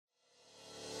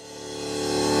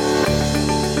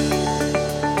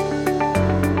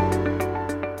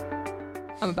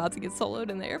about to get soloed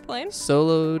in the airplane.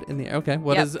 Soloed in the okay.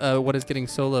 What Yep. is getting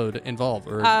soloed involve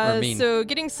or mean? So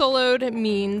getting soloed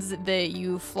means that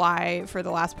you fly for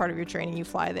the last part of your training. You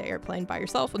fly the airplane by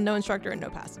yourself with no instructor and no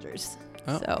passengers.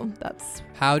 Oh. So that's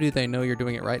How do they know you're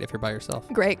doing it right if you're by yourself?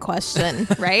 great question,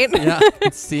 right? Yeah,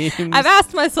 it seems. I've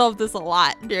asked myself this a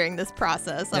lot during this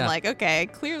process. I'm Yeah. like, okay,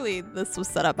 clearly this was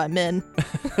set up by men.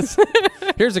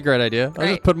 Here's a great idea. I'll Right.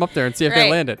 just put them up there and see if they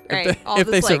land it. Right. All If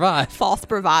they this, like, survive. false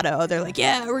bravado. They're like,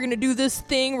 yeah, we're going to do this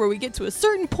thing where we get to a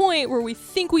certain point where we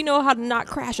think we know how to not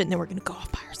crash it, and then we're going to go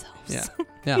off by ourselves. Yeah,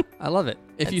 yeah, I love it.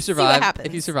 If And you see what survive, happens.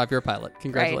 if you survive, you're a pilot.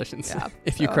 Congratulations. Yeah,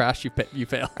 If you so- crash, you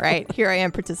fail. All right, here I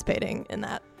am participating in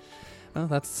that. Well,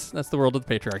 that's the world of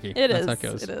the patriarchy. It that's is. how it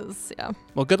goes. It is. Yeah.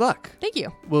 Well, good luck. Thank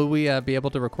you. Will we be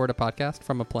able to record a podcast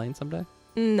from a plane someday?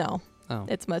 No, Oh,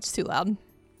 it's much too loud.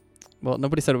 well,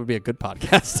 nobody said it would be a good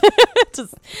podcast.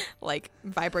 Just like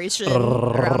vibration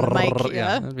around the mic. Yeah,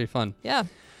 Yeah. that'd be fun. Yeah.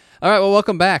 All right, well,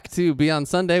 welcome back to Beyond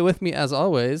Sunday. With me, as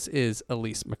always, is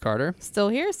Elise McCarter. Still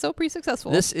here. Still pretty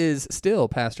successful. This is still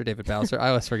Pastor David Bowser. I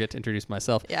always forget to introduce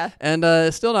myself. Yeah. And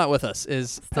still not with us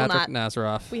is Still Patrick not.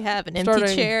 Nazaroff. We have an empty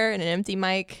Starting- chair and an empty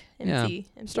mic. Empty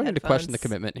Starting to question the headphones.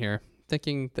 commitment here,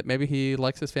 thinking that maybe he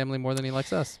likes his family more than he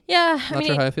likes us. Yeah. Not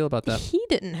sure how I feel about that. he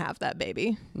didn't have that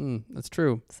baby. That's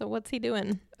true. So what's he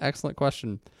doing? Excellent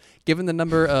question. Given the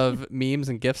number of memes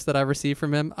and gifts that I've received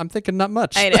from him, I'm thinking not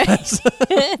much. I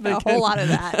know. A whole lot of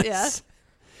that. Yeah.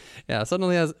 Yeah,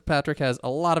 suddenly Patrick has a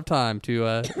lot of time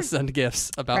to send gifts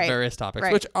about Right, various topics,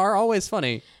 right. which are always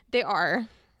funny. They are.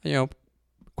 You know,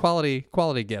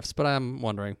 quality gifts. But I'm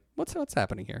wondering what's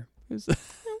happening here.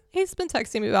 He's been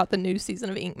texting me about the new season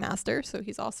of Ink Master, so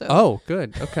he's also Oh,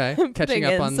 good. Okay, catching putting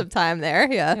up in on some time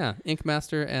there. Yeah. yeah, Ink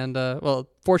Master, and well,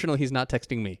 fortunately, he's not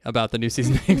texting me about the new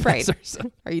season of Ink Right. Master. So.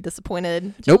 Are you disappointed?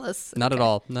 Nope, Jealous? not at Okay.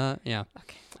 all. Not yeah.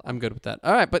 Okay. I'm good with that.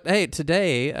 All right, but hey,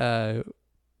 today,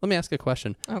 let me ask a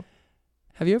question. Oh.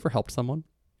 Have you ever helped someone?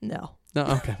 No. No.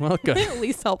 Okay. Well, good.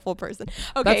 Least helpful person.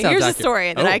 Okay, sounds here's a accurate.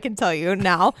 story that Oh. I can tell you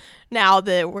now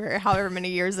that we're however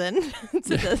many years in to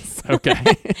this. Okay.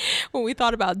 When we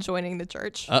thought about joining the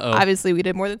church, Uh-oh. obviously we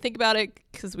did more than think about it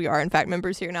because we are in fact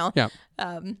members here now. Yeah.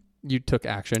 Um, You took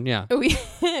action. Yeah.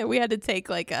 we had to take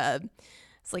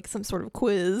it's like some sort of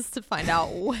quiz to find out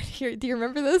what do you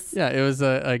remember this? Yeah. It was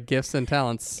a gifts and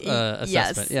talents assessment.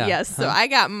 Yes, Yeah. yes. So Huh? I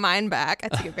got mine back.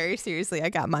 I took it very seriously. I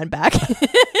got mine back.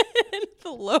 The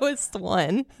lowest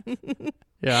one,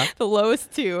 Yeah. the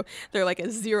lowest two, they're like a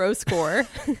 0 score.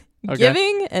 Okay.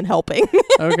 Giving and helping.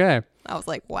 Okay. I was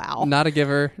like, wow. Not a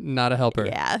giver, not a helper.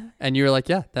 Yeah. And you were like,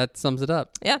 yeah, that sums it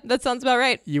up. Yeah, that sounds about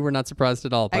right. You were not surprised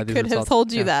at all by I these could have results.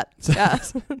 told you Yeah. that. Yeah.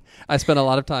 I spent a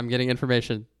lot of time getting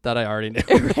information that I already knew.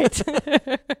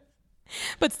 Right.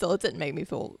 But still, it didn't make me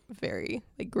feel very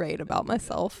great about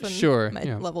myself and Sure, my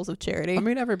yeah. levels of charity. I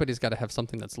mean, everybody's got to have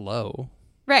something that's low.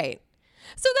 Right.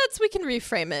 So we can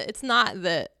reframe it. It's not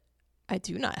that I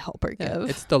do not help or Yeah, give.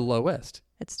 it's the lowest.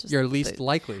 It's just You're least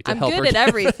likely to I'm help good or at give.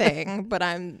 everything, but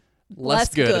I'm less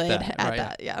good at right?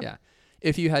 that. Yeah. Yeah.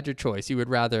 If you had your choice, you would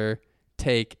rather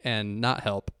take and not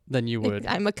help than you would.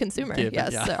 I'm a consumer. give it,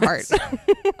 Yes, yeah. at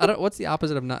heart. What's the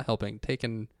opposite of not helping? Take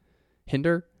and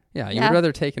hinder? Yeah, you Yeah. would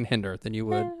rather take and hinder than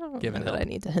you I would don't give know and that help. I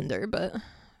need to hinder, but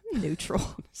I'm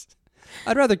neutral.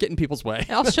 I'd rather get in people's way.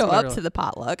 I'll That's show what I up really- to the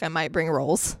potluck. I might bring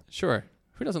rolls. Sure.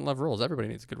 Who doesn't love rolls? Everybody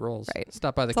needs good rolls. Right.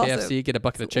 Stop by the It's also- KFC, get a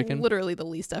bucket of chicken. Literally the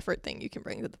least effort thing you can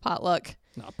bring to the potluck.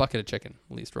 No, a bucket of chicken.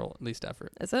 Least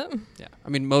effort. Is it? Yeah. I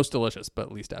mean, most delicious,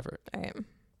 but least effort. All right.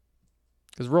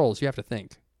 Because rolls, you have to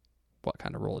think. What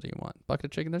kind of roll do you want? Bucket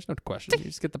of chicken? There's no question. You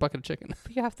just get the bucket of chicken.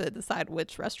 You have to decide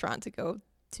which restaurant to go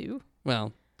to.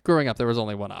 Well, growing up, there was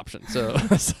only one option. So,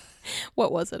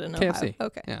 What was it in KFC. Ohio?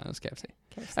 Okay. yeah, it was KFC.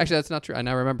 KFC. Actually, that's not true. I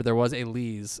now remember there was a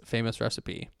Lee's famous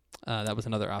recipe. That was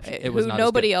another option. Right, It was who not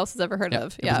nobody as else has ever heard good.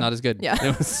 of. It was not as good. Yeah.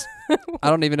 It was. I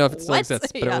don't even know if it still What?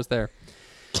 exists, but Yeah. it was there.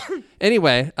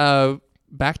 Anyway,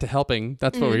 back to helping.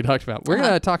 That's what we talked about. We're Uh-huh.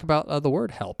 going to talk about the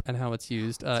word help and how it's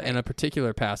used in a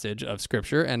particular passage of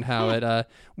Scripture and how it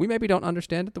we maybe don't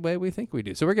understand it the way we think we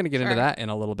do. So we're going to get into Sure. that in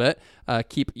a little bit.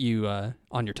 Keep you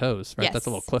on your toes, right? That's a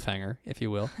little Yes. cliffhanger, if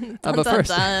you will. Dun, But dun,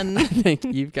 first, dun. I think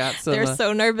you've got some... They're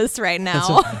so nervous right now.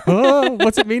 oh,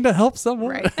 what's it mean to help someone?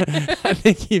 Right. I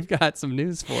think you've got some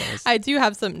news for us. I do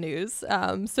have some news.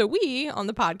 So we on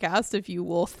the podcast, if you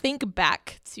will think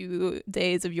back to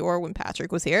days of yore when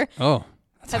Patrick was here, Oh,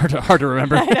 that's hard to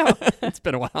remember. I know. It's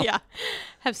been a while. yeah,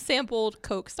 have sampled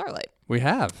Coke Starlight. We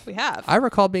have. We have. I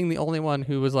recall being the only one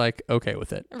who was like okay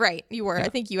with it. Right, you were. Yeah. I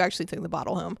think you actually took the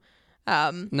bottle home.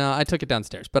 No, I took it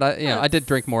downstairs, but I did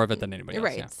drink more of it than anybody else.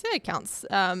 Right, Yeah. so it counts.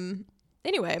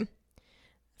 Anyway,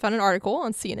 found an article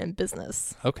on CNN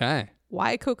Business. Okay.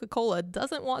 why Coca-Cola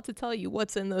doesn't want to tell you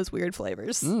what's in those weird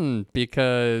flavors.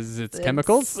 Because it's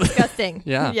chemicals. Disgusting.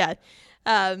 Yeah. Yeah.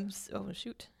 Oh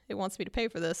shoot! It wants me to pay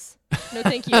for this. No,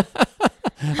 thank you.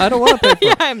 I don't want to pay for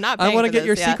Yeah, it. I'm not paying I want to for get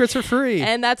your this, yeah. secrets for free.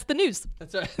 And that's the news.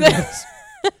 That's right.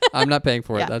 I'm not paying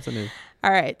for it. Yeah. That's a news.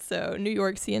 All right. So New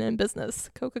York CNN Business.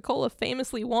 Coca-Cola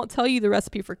famously won't tell you the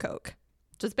recipe for Coke.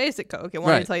 Just basic Coke. It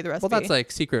won't even tell you the recipe. Well, that's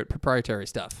like secret proprietary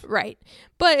stuff. Right.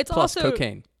 But it's Plus also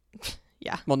cocaine.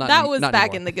 Yeah. Well, not that was not back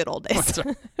anymore. in the good old days.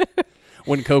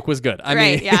 When Coke was good. I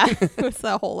right, mean, yeah. It's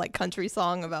that whole like country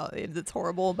song about it's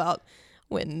horrible about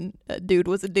when a dude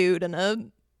was a dude and a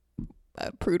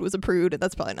prude was a prude. And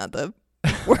that's probably not the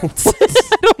words.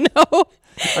 I don't know.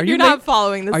 You're not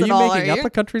following this are at you all, making are up you? a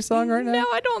country song right now? No,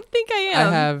 I don't think I I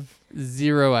am. have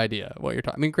zero idea what you're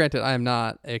talking. I mean, granted, I am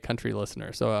not a country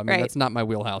listener, so I mean Right. that's not my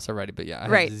wheelhouse already. But yeah, I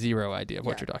Right. have zero idea of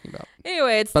what Yeah. you're talking about.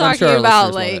 Anyway, it's But I'm talking sure our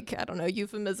about listeners love like, I don't know,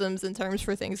 euphemisms in terms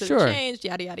for things that Sure. have changed,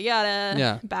 yada, yada, yada.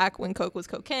 Yeah. Back when Coke was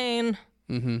cocaine.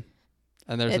 Mm-hmm.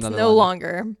 And there's It's another no one.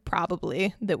 longer,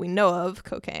 probably, that we know of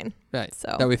cocaine. Right.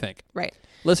 So, That we think. right.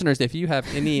 Listeners, if you have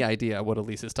any idea what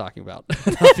Elise is talking about,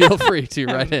 feel free to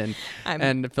write in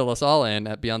and fill us all in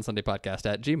at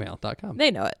beyondsundaypodcast@gmail.com.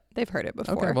 They know it. They've heard it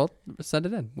before. Okay, well, send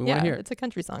it in. We want to hear it. It's a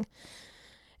country song.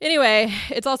 Anyway,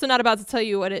 it's also not about to tell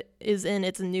you what it is in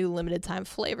its new limited time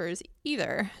flavors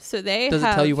either. So they Does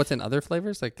have... it tell you what's in other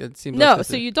flavors? Like it seems No, like that's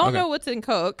so you don't okay. know what's in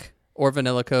Coke. Or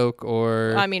vanilla Coke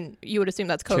or I mean, you would assume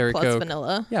that's Coke Cherry plus Coke.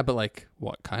 vanilla. Yeah, but like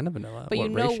what kind of vanilla? But what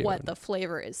you know ratio what of the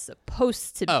flavor is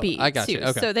supposed to be. I got too. you.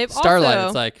 Okay. So they've Starlight, also...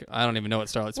 it's like I don't even know what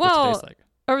Starlight's supposed to taste like.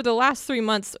 over the last 3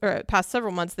 months or past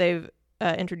several months, they've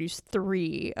introduced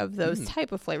 3 of those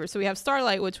type of flavors. So we have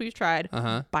Starlight, which we've tried.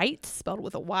 Uh-huh. Bite, spelled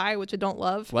with a Y, which I don't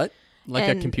love. What? Like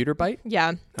And- a computer bite?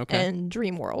 Yeah. Okay. And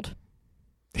Dream World.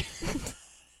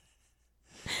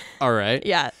 All right.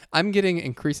 Yeah. I'm getting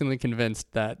increasingly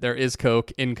convinced that there is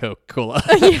Coke in Coca-Cola.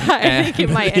 Yeah, I think it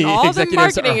might. And the all the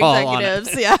executives are marketing all on it.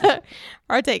 executives,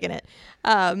 are taking it.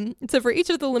 So for each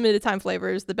of the limited time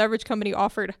flavors, the beverage company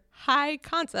offered high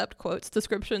concept quotes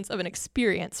descriptions of an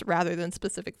experience rather than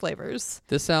specific flavors.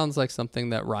 This sounds like something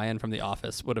that Ryan from The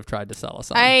Office would have tried to sell us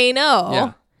on. I know.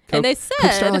 Yeah. And they Coke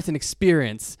said, Starlight's an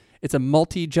experience. It's a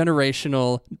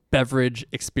multi-generational beverage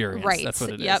experience. Right. That's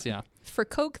what it is. Yep. Yeah. for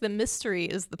Coke, the mystery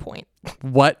is the point.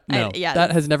 What? No. yeah,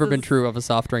 that has this- never been this- true of a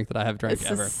soft drink that I have drank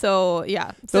This ever. is so,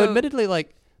 yeah. Though So, admittedly,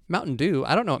 like Mountain Dew,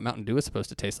 I don't know what Mountain Dew is supposed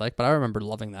to taste like, but I remember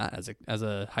loving that as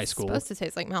a high it's school. supposed to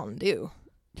taste like Mountain Dew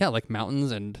Yeah, like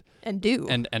mountains and Dew.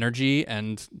 energy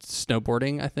and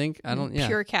snowboarding. I think I don't. Yeah.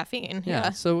 Pure caffeine. Yeah. Yeah.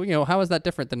 So how is that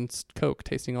different than Coke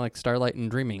tasting like Starlight and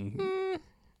Dreaming?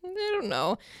 I don't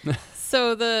know.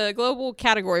 So the global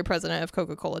category president of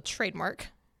Coca-Cola Trademark,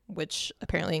 which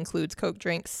apparently includes Coke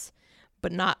drinks,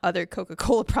 but not other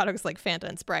Coca-Cola products like Fanta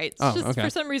and Sprite. Oh, Just okay. for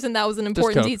some reason, that was an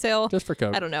important Coke. detail. Just for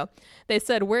Coke. I don't know. They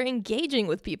said, we're engaging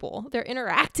with people. They're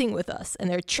interacting with us, and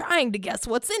they're trying to guess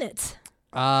what's in it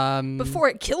before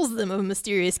it kills them of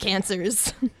mysterious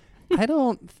cancers. I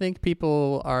don't think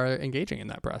people are engaging in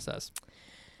that process.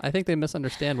 I think they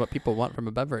misunderstand what people want from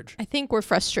a beverage. I think we're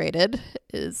frustrated,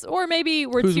 or maybe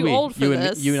we're Who's too we? old for you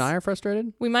this. And you and I are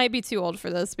frustrated? We might be too old for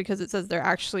this because it says they're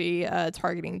actually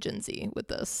targeting Gen Z with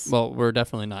this. Well, we're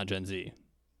definitely not Gen Z.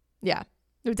 Yeah,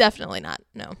 they're definitely not.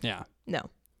 No, Yeah. no.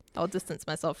 I'll distance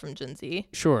myself from Gen Z.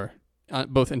 Sure.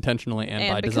 Both intentionally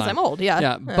and by because design. I'm old, yeah.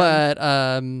 Yeah, but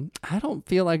I don't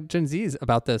feel like Gen Z's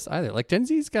about this either. Like Gen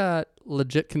Z's got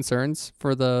legit concerns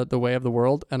for the way of the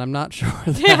world, and I'm not sure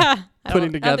that yeah. putting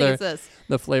I don't together think it's this.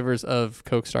 the flavors of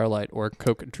Coke Starlight or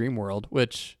Coke Dream World,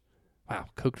 which, wow,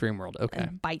 Coke Dream World. Okay.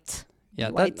 And Bite.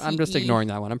 Yeah, YTE. I'm just ignoring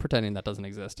that one. I'm pretending that doesn't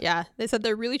exist. Yeah, they said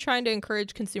they're really trying to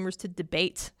encourage consumers to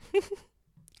debate.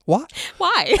 What?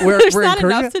 Why? We're There's not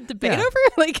encouraging enough to debate Yeah. over?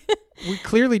 Like, We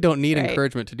clearly don't need Right.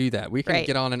 encouragement to do that. We can Right.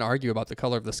 get on and argue about the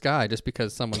color of the sky just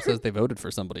because someone says they voted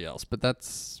for somebody else. But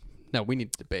no, we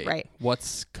need to debate. Right.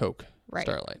 What's Coke Right.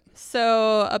 Starlight?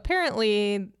 so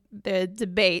apparently the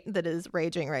debate that is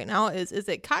raging right now is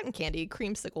it cotton candy,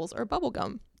 creamsicles, or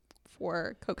bubblegum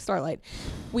for Coke Starlight?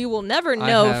 We will never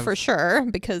know for sure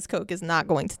because Coke is not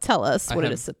going to tell us what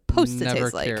it is supposed to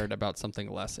taste like. Never cared about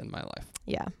something less in my life.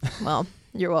 Yeah. Well,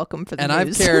 you're welcome for the And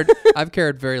news. I've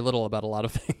cared very little about a lot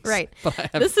of things. Right. But I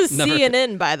have This is never,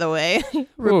 CNN, by the way,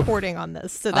 reporting on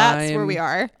this. So that's where we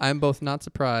are. I'm both not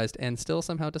surprised and still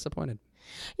somehow disappointed.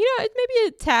 You know, it may be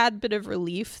a tad bit of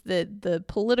relief that the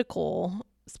political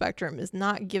spectrum is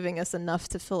not giving us enough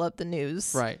to fill up the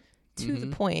news Right. to the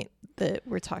point that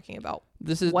we're talking about.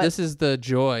 This is the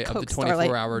joy of the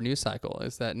 24-hour news cycle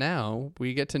is that now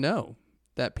we get to know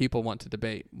that people want to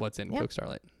debate what's in Coke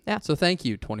Starlight. Yeah. So thank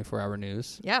you, 24-hour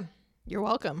news. Yeah. You're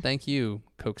welcome. Thank you,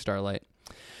 Coke Starlight.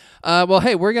 Well,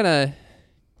 hey, we're gonna,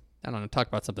 I don't know, talk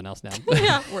about something else now.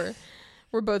 Yeah,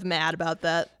 we're both mad about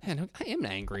that. Man, I am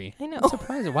angry. I know. I'm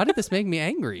surprised. Why did this make me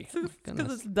angry?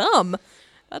 Because it's dumb.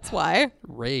 That's why.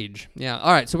 Rage. Yeah.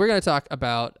 All right. So we're going to talk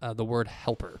about the word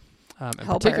helper. In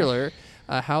particular,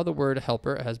 how the word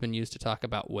helper has been used to talk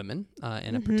about women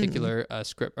in a particular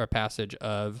script or passage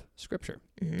of Scripture.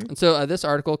 Mm-hmm. And so this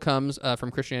article comes from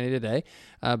Christianity Today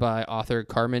by author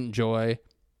Carmen Joy.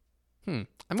 I'm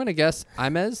going to guess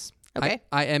Imes. Okay.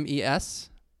 I-M-E-S.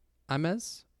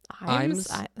 Imes.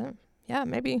 Imes. Yeah,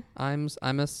 maybe.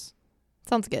 Imes.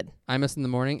 Sounds good. Imes in the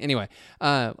morning. Anyway,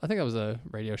 I think that was a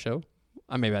radio show.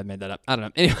 Maybe I made that up. I don't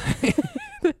know. Anyway.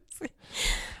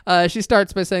 She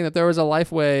starts by saying that there was a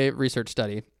Lifeway research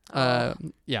study.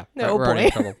 Yeah. No, we're already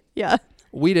in trouble. Yeah.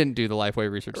 We didn't do the Lifeway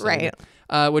research study.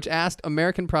 Right. Which asked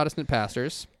American Protestant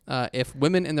pastors if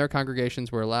women in their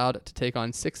congregations were allowed to take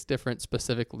on 6 different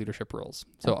specific leadership roles.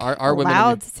 So are women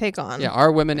allowed to take on? Yeah.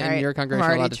 Are women in your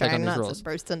congregation allowed to take on these roles? To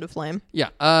burst into flame. Yeah.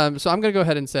 So I'm going to go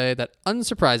ahead and say that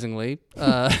unsurprisingly,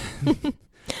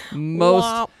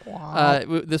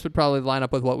 this would probably line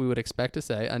up with what we would expect to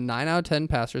say. A 9 out of 10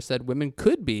 pastors said women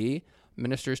could be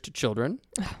ministers to children,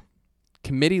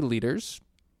 committee leaders.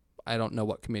 I don't know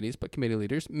what committees, but committee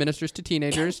leaders, ministers to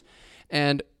teenagers,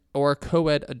 or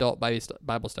co-ed adult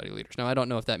Bible study leaders. Now, I don't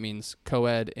know if that means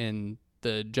co-ed in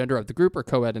the gender of the group or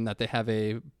co-ed in that they have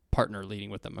a partner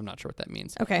leading with them. I'm not sure what that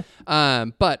means. Okay.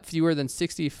 But fewer than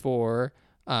 64%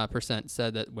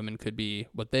 said that women could be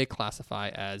what they classify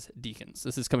as deacons.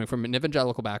 This is coming from an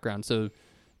evangelical background, so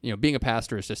being a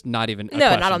pastor is just not even a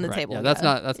question, not on the right? table. Yeah, that's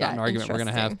not an argument we're going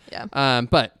to have. Yeah.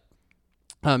 But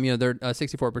they're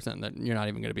 64% that you're not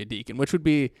even going to be a deacon, which would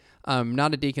be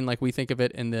not a deacon like we think of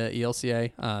it in the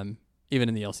ELCA. Even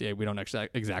in the ELCA, we don't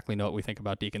exactly know what we think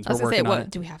about deacons. We're working on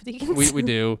it. Do we have deacons? We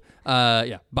do.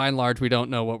 Yeah. By and large, we don't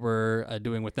know what we're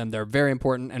doing with them. They're very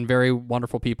important and very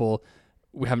wonderful people.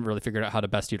 We haven't really figured out how to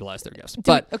best utilize their gifts.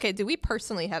 Do we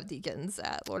personally have deacons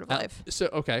at Lord of Life?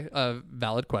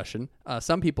 Valid question.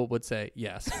 Some people would say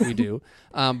yes, we do,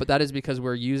 but that is because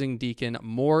we're using deacon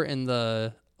more in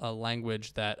the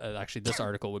language that actually this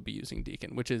article would be using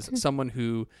deacon, which is someone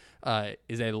who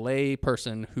is a lay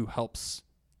person who helps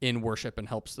in worship and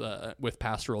helps with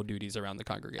pastoral duties around the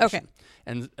congregation. Okay.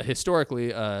 And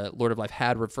historically, Lord of Life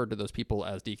had referred to those people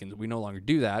as deacons. We no longer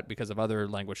do that because of other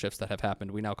language shifts that have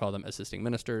happened. We now call them assisting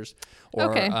ministers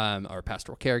or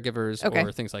pastoral caregivers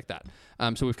or things like that.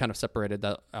 So we've kind of separated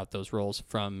out those roles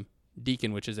from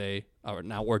deacon, which is a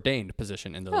now ordained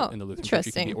position in the Lutheran Church.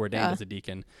 You can be ordained as a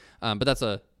deacon. But that's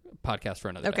a podcast for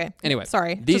another day. Anyway,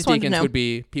 sorry. These deacons would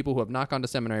be people who have not gone to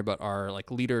seminary but are like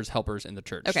leaders, helpers in the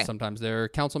church. Okay. Sometimes they're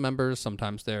council members,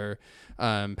 sometimes they're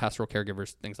pastoral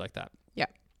caregivers, things like that. Yeah.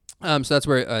 So that's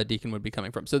where a deacon would be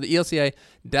coming from. So the ELCA,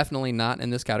 definitely not in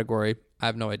this category. I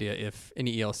have no idea if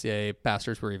any ELCA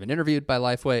pastors were even interviewed by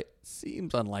Lifeway.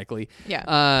 Seems unlikely.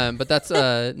 Yeah. But that's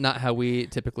not how we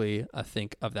typically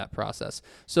think of that process.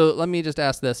 So let me just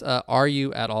ask this. Are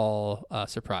you at all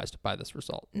surprised by this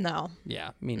result? No. Yeah,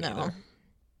 me neither. No.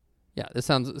 Yeah,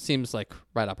 this seems like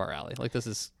right up our alley. Like this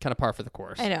is kind of par for the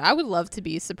course. I know. I would love to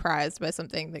be surprised by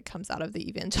something that comes out of the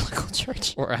evangelical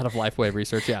church. Or out of Lifeway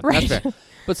research. Yeah, right. That's fair.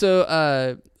 But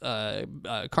so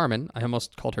Carmen, I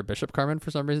almost called her Bishop Carmen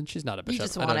for some reason. She's not a bishop. You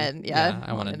just wanted,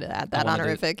 I wanted to add that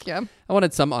honorific. I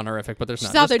wanted some honorific, but there's not.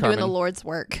 She's out there Carmen. doing the Lord's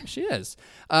work. She is.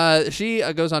 She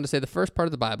goes on to say the first part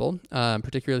of the Bible,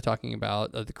 particularly talking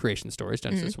about the creation stories,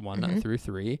 Genesis 1 through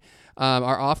 3,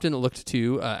 are often looked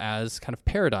to as kind of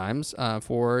paradigms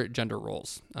for gender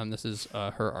roles. This is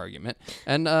her argument,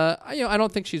 and I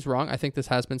don't think she's wrong. I think this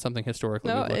has been something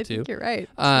historically we've looked to. I think you're right.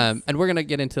 And we're gonna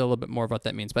get into a little bit more of what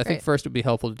that means, but I think first it would be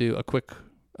helpful to do a quick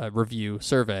review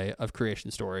survey of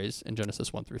creation stories in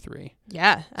Genesis 1 through 3.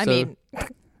 Yeah, I mean,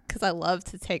 because I love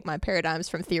to take my paradigms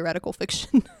from theoretical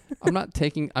fiction.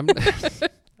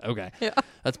 Okay. Yeah.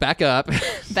 Let's back up.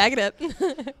 Back it up.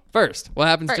 First, what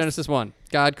happens in Genesis 1?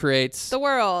 God creates the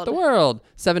world.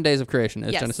 7 days of creation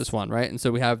is Genesis 1, right? And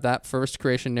so we have that first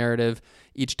creation narrative.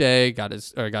 Each day, God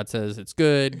says it's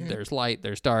good. There's light,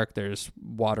 there's dark, there's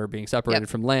water being separated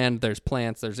from land, there's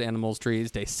plants, there's animals, trees.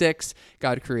 Day 6,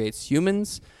 God creates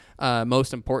humans.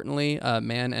 Most importantly,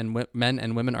 men and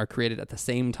women are created at the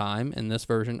same time in this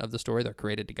version of the story. They're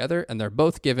created together, and they're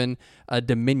both given a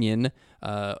dominion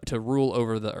to rule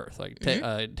over the earth, like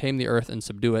tame the earth and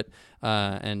subdue it,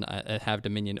 and have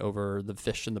dominion over the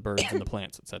fish and the birds and the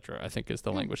plants, etc. I think is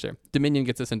the language there. Dominion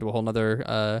gets us into a whole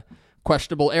nother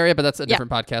questionable area, but that's a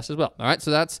different podcast as well. All right,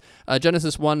 so that's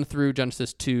Genesis 1 through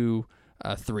Genesis 2,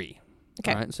 3.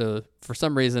 Okay. All right. So for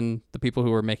some reason, the people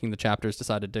who were making the chapters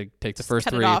decided to take the first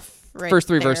cut three, it off right first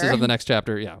three there. verses of the next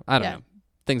chapter. Yeah. I don't know.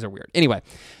 Things are weird. Anyway,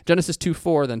 Genesis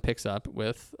 2:4 then picks up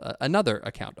with another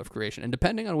account of creation. And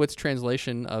depending on which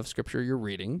translation of Scripture you're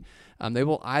reading, they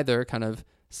will either kind of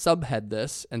subhead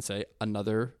this and say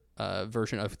another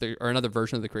version of another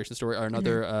version of the creation story, or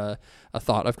another a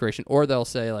thought of creation, or they'll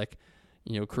say like,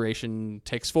 creation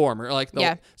takes form, or like,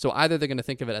 so either they're going to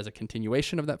think of it as a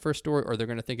continuation of that first story, or they're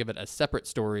going to think of it as separate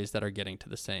stories that are getting to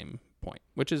the same point,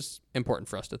 which is important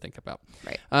for us to think about.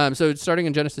 Right. So starting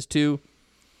in Genesis 2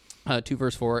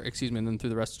 verse 4, and then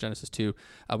through the rest of Genesis 2,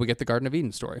 we get the Garden of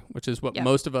Eden story, which is what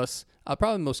most of us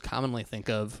probably most commonly think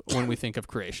of when we think of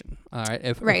creation. All right.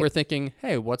 If we're thinking,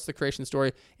 hey, what's the creation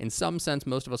story? In some sense,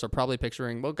 most of us are probably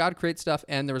picturing, well, God creates stuff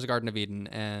and there was a Garden of Eden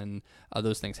and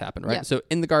those things happen, right? Yeah. So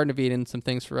in the Garden of Eden, some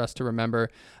things for us to remember.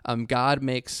 God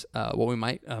makes what we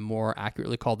might more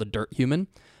accurately call the dirt human.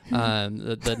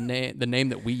 The name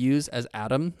that we use as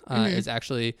Adam is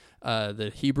actually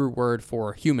the Hebrew word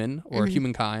for human or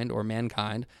humankind or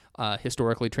mankind,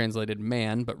 historically translated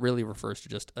man, but really refers to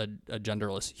just a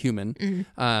genderless human.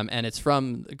 And it's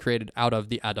created out of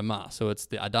the Adamah. So it's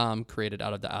the Adam created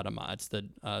out of the Adamah. It's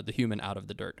the human out of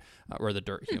the dirt, or the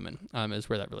dirt human is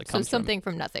where that really comes from. So something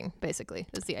from nothing, basically,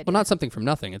 is the idea. Well, not something from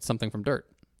nothing. It's something from dirt.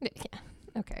 Yeah.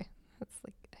 Okay. That's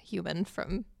like a human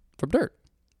from dirt.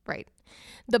 Right.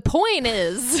 The point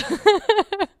is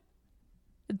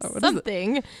it's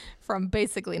something from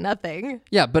basically nothing.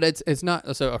 Yeah, but it's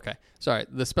not. So, okay. Sorry.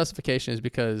 The specification is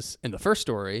because in the first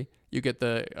story, you get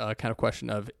the kind of question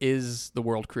of, is the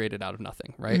world created out of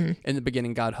nothing, right? In the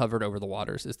beginning, God hovered over the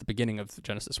waters is the beginning of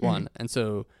Genesis 1. And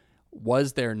so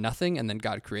was there nothing and then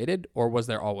God created, or was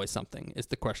there always something is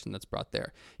the question that's brought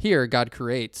there. Here, God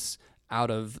creates out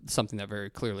of something that very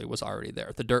clearly was already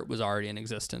there. The dirt was already in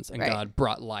existence, and God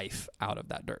brought life out of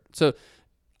that dirt. So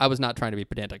I was not trying to be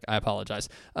pedantic. I apologize.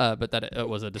 But that it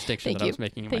was a distinction I was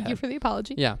making in my head. Thank you for the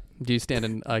apology. Yeah. Do you stand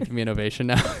and give me an ovation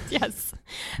now? Yes.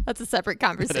 That's a separate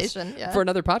conversation. For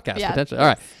another podcast, potentially.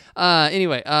 All right.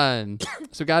 Anyway,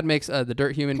 so God makes the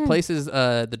dirt human, places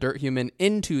the dirt human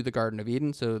into the Garden of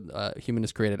Eden. So human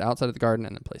is created outside of the garden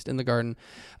and then placed in the garden.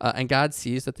 And God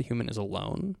sees that the human is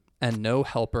alone, and no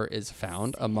helper is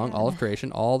found among all of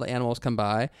creation. All the animals come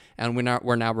by, and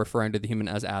we're now referring to the human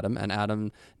as Adam, and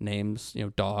Adam names,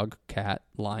 dog, cat,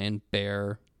 lion,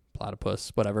 bear,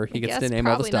 platypus, whatever. He gets to name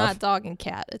all the stuff. Probably not dog and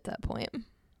cat at that point.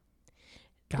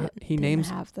 God, he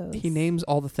names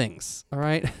all the things. All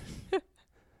right.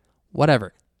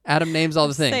 Whatever. Adam names all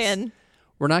the things. Saying.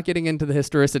 We're not getting into the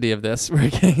historicity of this.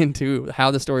 We're getting into how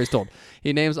the story is told.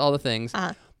 He names all the things.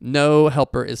 No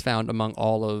helper is found among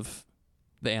all of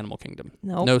the animal kingdom.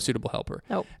 No suitable helper.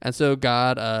 And so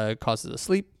God causes a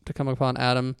sleep to come upon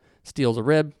Adam, steals a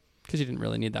rib, because you didn't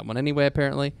really need that one anyway,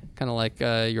 apparently. Kind of like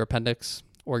your appendix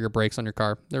or your brakes on your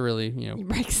car. They're really,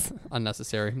 brakes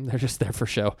unnecessary. They're just there for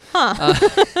show.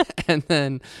 And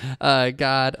then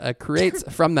God creates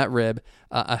from that rib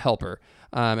a helper.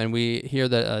 And we hear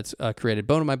that it's created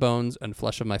bone of my bones and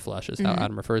flesh of my flesh is how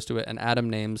Adam refers to it. And Adam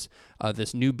names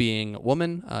this new being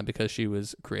woman because she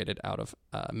was created out of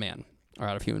man, or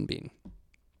out of human being.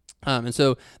 And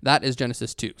so that is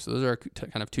Genesis 2. So those are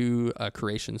kind of two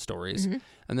creation stories.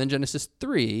 And then Genesis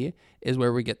 3 is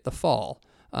where we get the fall.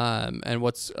 And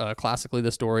what's classically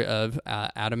the story of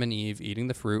Adam and Eve eating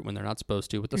the fruit when they're not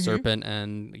supposed to, with the serpent,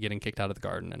 and getting kicked out of the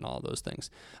garden and all those things.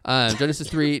 Genesis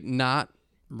 3, not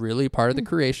really part of the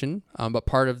creation, but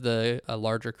part of the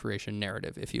larger creation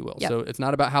narrative, if you will. So it's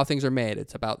not about how things are made.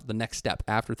 It's about the next step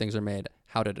after things are made.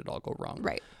 How did it all go wrong?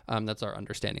 Right. That's our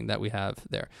understanding that we have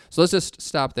there. So let's just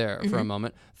stop there for a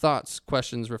moment. Thoughts,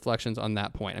 questions, reflections on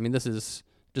that point. I mean, this is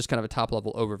just kind of a top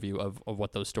level overview of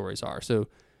what those stories are. So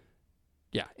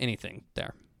yeah, anything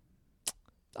there.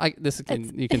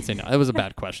 You can say no. It was a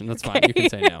bad question. That's fine. You can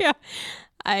say no. Yeah.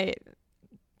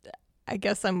 I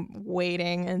guess I'm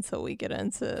waiting until we get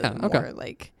into more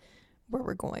like where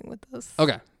we're going with this.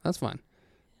 Okay, that's fine.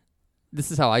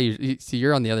 This is how I usually see.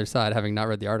 You're on the other side, having not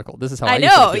read the article. This is how I know.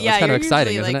 Usually feel. Yeah, it's kind you're of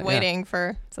exciting, usually, isn't it? Waiting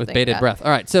for something with bated breath.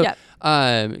 All right, so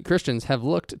Christians have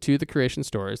looked to the creation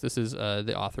stories. This is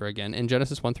the author again in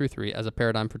Genesis 1-3 as a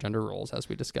paradigm for gender roles, as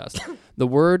we discussed. The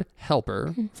word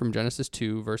helper from Genesis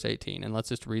 2 verse 18, and let's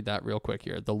just read that real quick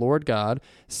here. The Lord God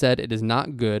said, "It is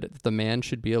not good that the man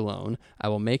should be alone. I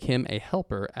will make him a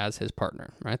helper as his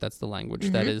partner." Right, that's the language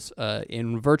that is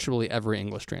in virtually every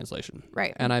English translation.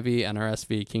 Right, NIV,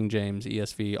 NRSV, King James,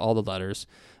 ESV, all the letters.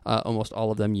 Almost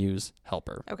all of them use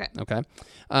helper. Okay.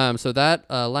 So that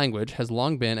language has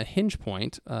long been a hinge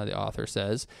point, the author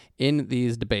says, in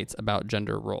these debates about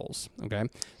gender roles. Okay.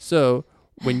 So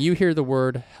When you hear the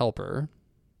word helper,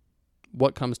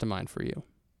 what comes to mind for you?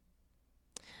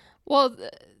 Well,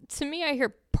 to me, I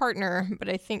hear partner, but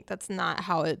I think that's not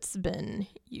how it's been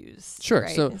used. Sure.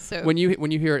 Right? So when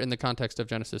you hear it in the context of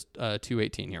Genesis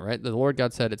 2:18 here, right? The Lord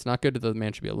God said, "It's not good that the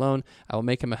man should be alone. I will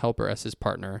make him a helper as his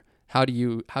partner." How do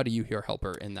you hear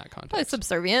helper in that context? Probably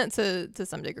subservient to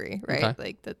some degree, right? Okay.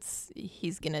 Like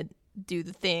he's gonna do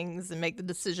the things and make the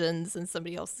decisions, and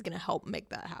somebody else is gonna help make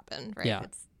that happen, right? Yeah.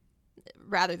 It's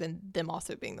rather than them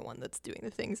also being the one that's doing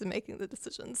the things and making the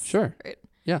decisions. Sure. Right.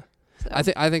 Yeah.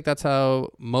 So. I think that's how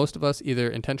most of us either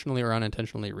intentionally or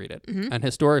unintentionally read it. Mm-hmm. And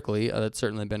historically, that's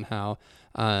certainly been how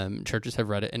churches have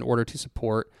read it in order to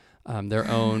support their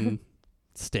own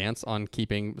stance on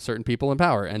keeping certain people in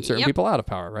power and certain people out of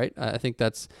power, right? I think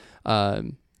that's, I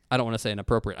don't want to say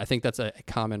inappropriate. I think that's a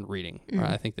common reading. Mm-hmm.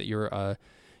 Right? I think that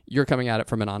you're coming at it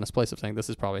from an honest place of saying this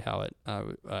is probably how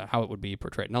it would be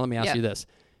portrayed. Now, let me ask you this.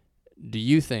 Do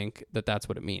you think that that's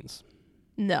what it means?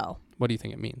 No. What do you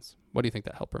think it means? What do you think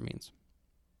that helper means?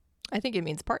 I think it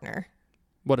means partner.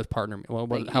 What does partner mean? Well,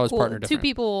 Like how is partner different? Two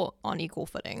people on equal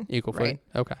footing. Equal footing?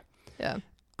 Right? Okay. Yeah.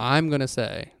 I'm going to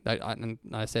say, and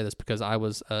I say this because I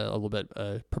was a little bit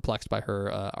perplexed by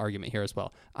her argument here as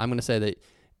well. I'm going to say that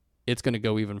it's going to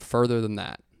go even further than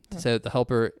that. To say that the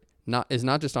helper is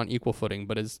not just on equal footing,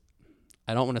 but is,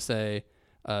 I don't want to say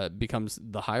becomes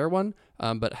the higher one,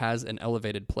 but has an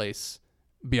elevated place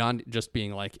beyond just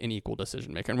being like an equal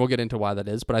decision maker. And we'll get into why that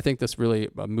is, but I think this really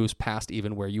moves past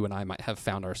even where you and I might have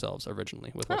found ourselves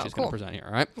originally with what she's going to present here.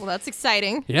 All right. Well, that's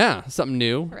exciting. Yeah. Something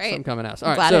new. Right. Something coming at us. I'm all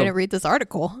right. glad So, I didn't read this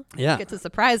article. Yeah. You get to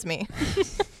surprise me.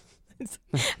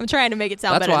 I'm trying to make it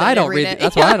sound that's better. Why I don't read it.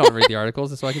 That's why I don't read the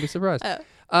articles. That's why I can be surprised.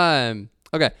 Oh.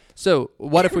 Okay. So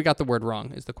what if we got the word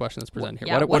wrong is the question that's presented here.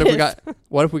 Yeah, what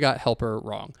if we got helper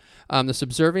wrong? The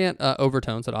subservient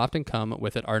overtones that often come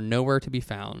with it are nowhere to be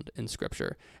found in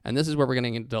Scripture. And this is where we're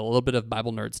getting into a little bit of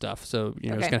Bible nerd stuff. So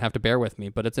you're just going to have to bear with me,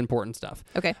 but it's important stuff.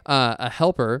 Okay. A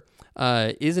helper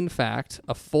is, in fact,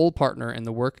 a full partner in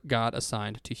the work God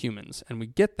assigned to humans. And we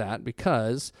get that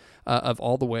because of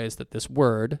all the ways that this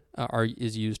word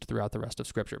is used throughout the rest of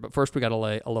Scripture. But first, we got to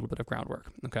lay a little bit of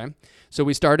groundwork. Okay. So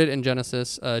we started in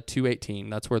Genesis 2:18.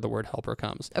 That's where the word helper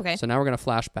comes. Okay. So now we're going to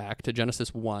flash back to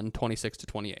Genesis 1:26 to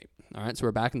 28. All right. So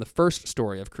we're back in the first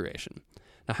story of creation.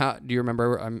 Now, how do you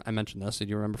remember? I mentioned this. So do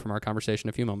you remember from our conversation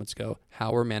a few moments ago?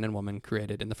 How were man and woman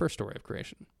created in the first story of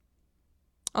creation?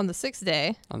 On the sixth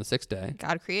day. On the sixth day,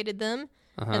 God created them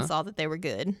and saw that they were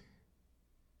good.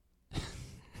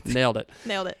 Nailed it.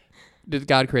 Nailed it. Did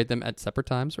God create them at separate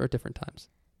times or at different times?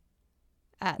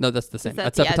 No, that's the same.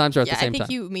 At separate times or at the same time? I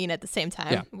think you mean at the same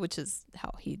time, which is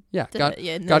how he did God,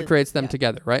 it. God creates them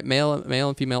together, right? Male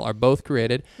and female are both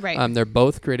created. Right. They're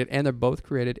both created, and they're both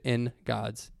created in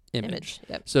God's image.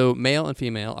 Yep. So male and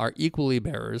female are equally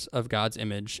bearers of God's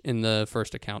image in the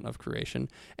first account of creation,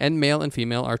 and male and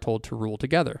female are told to rule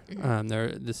together.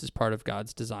 Mm-hmm. This is part of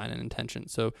God's design and intention.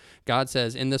 So God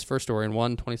says in this first story, in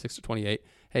 1:26 to 28,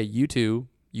 hey, you two,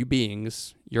 you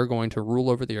beings, you're going to rule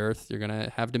over the earth. You're going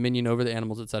to have dominion over the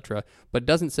animals, etc. But it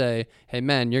doesn't say, hey,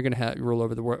 men, you're going to rule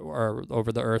over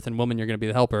over the earth, and woman, you're going to be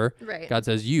the helper. Right. God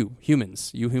says, you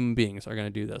humans, you human beings are going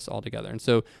to do this all together. And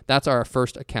so that's our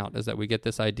first account, is that we get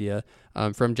this idea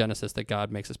from Genesis that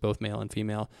God makes us both male and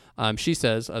female. She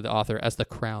says, the author, as the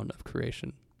crown of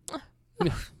creation.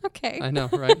 Okay. I know,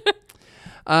 right?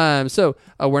 So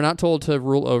we're not told to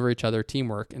rule over each other.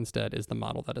 Teamwork instead is the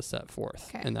model that is set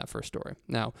forth in that first story.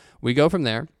 Now we go from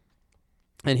there,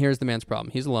 and here's the man's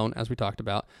problem. He's alone, as we talked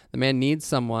about. The man needs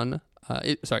someone.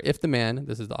 If the man,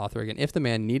 this is the author again, if the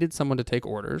man needed someone to take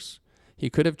orders, he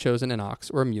could have chosen an ox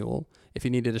or a mule. If he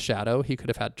needed a shadow, he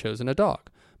could have chosen a dog.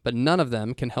 But none of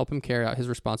them can help him carry out his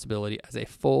responsibility as a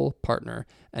full partner,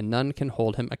 and none can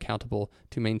hold him accountable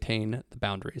to maintain the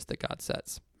boundaries that God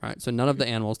sets. Right? So none of the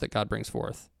animals that God brings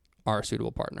forth are a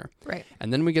suitable partner. Right.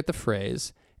 And then we get the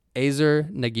phrase Ezer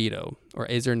Negido, or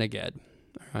Ezer Neged.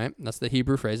 All right? That's the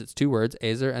Hebrew phrase. It's two words,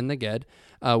 Ezer and Neged,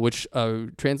 which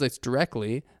translates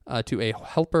directly to a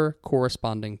helper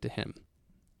corresponding to him.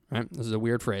 Right? This is a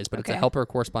weird phrase, but it's a helper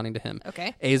corresponding to him.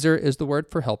 Okay. Ezer is the word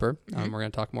for helper. We're going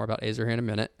to talk more about Ezer here in a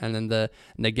minute. And then the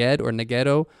Neged or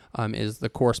Negedo is the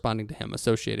corresponding to him,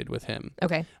 associated with him.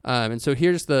 Okay. And so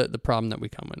here's the problem that we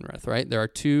come in with, right? There are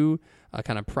two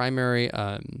kind of primary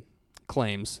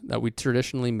claims that we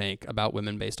traditionally make about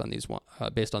women based on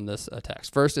this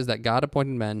text. First is that God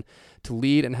appointed men to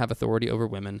lead and have authority over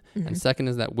women, and second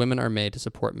is that women are made to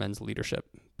support men's leadership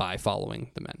by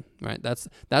following the men. Right? That's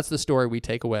the story we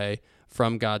take away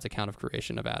from God's account of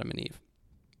creation of Adam and Eve.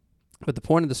 But the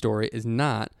point of the story is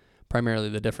not primarily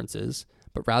the differences,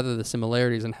 but rather the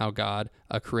similarities in how God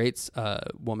creates a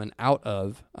woman out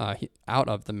of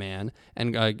the man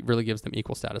and really gives them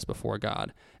equal status before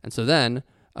God. And so then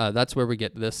that's where we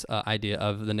get this idea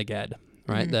of the neged,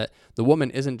 right? Mm-hmm. That the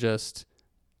woman isn't just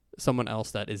someone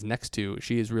else that is next to,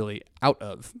 she is really out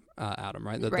of Adam,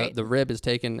 right? The rib is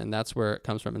taken, and that's where it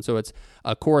comes from. And so it's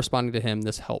corresponding to him,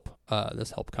 this help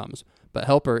comes. But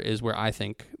helper is where I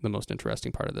think the most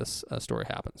interesting part of this story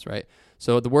happens, right?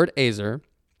 So the word Ezer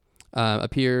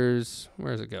appears,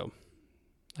 where does it go?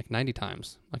 Like 90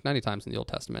 times in the Old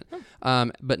Testament.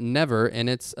 But never in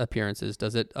its appearances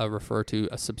does it refer to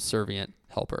a subservient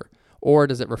helper. Or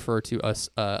does it refer to us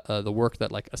the work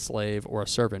that like a slave or a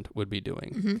servant would be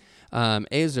doing? Mm-hmm.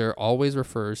 Ezer always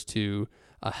refers to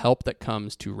a help that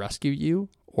comes to rescue you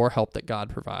or help that God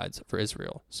provides for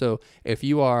Israel. So if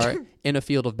you are in a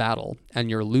field of battle and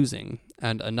you're losing,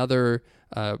 and another,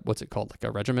 what's it called, like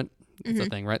a regiment? It's a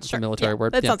thing, right? It's a military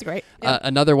word. That sounds great. Yeah.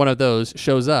 Another one of those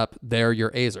shows up. They're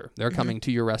your Ezer. They're coming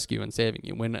to your rescue and saving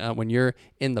you. When you're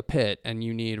in the pit and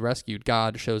you need rescued,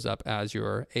 God shows up as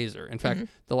your Ezer. In fact,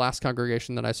 the last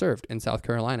congregation that I served in South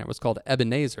Carolina was called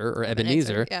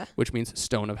Ebenezer, which means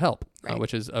stone of help,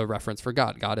 which is a reference for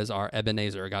God. God is our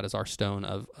Ebenezer. God is our stone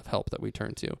of help that we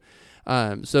turn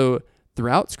to. So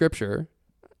throughout Scripture,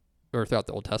 or throughout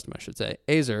the Old Testament, I should say,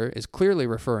 Ezer is clearly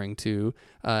referring to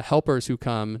helpers who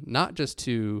come not just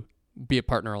to be a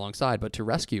partner alongside, but to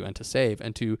rescue and to save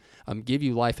and to give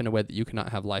you life in a way that you cannot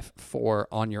have life for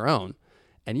on your own.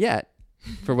 And yet,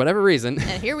 for whatever reason,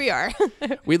 and here we are.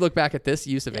 We look back at this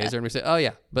use of Ezer and we say, oh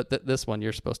yeah, but this one,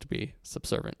 you're supposed to be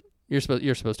subservient. You're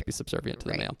supposed to be subservient to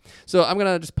the male. So I'm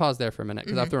going to just pause there for a minute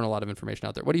because I've thrown a lot of information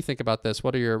out there. What do you think about this?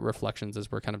 What are your reflections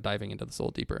as we're kind of diving into this a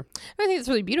little deeper? I think it's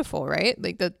really beautiful, right?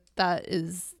 Like that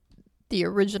is the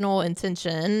original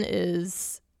intention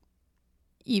is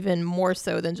even more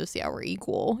so than just, we're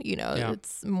equal. You know,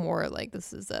 it's more like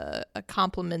this is a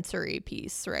complementary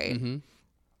piece, right? Mm-hmm.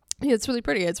 Yeah, it's really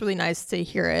pretty. It's really nice to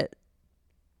hear it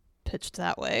pitched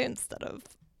that way instead of,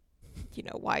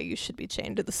 why you should be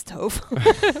chained to the stove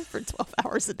for 12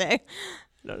 hours a day.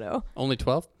 I don't know. Only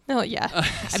 12? Oh, yeah.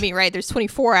 I mean, right, there's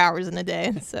 24 hours in a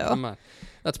day, so. Come on.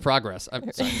 That's progress.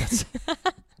 I'm sorry.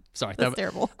 Sorry. That's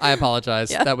terrible. I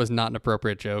apologize. Yeah. That was not an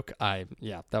appropriate joke. That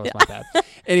was my bad.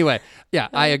 Anyway,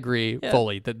 I agree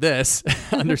fully that this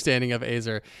understanding of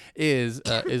Ezer is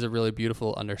a really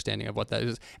beautiful understanding of what that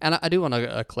is. And I do want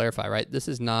to clarify, right? This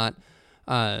is not...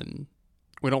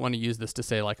 we don't want to use this to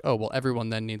say like, oh, well,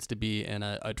 everyone then needs to be in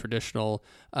a traditional,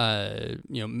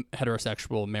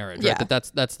 heterosexual marriage. Yeah. Right?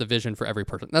 That's the vision for every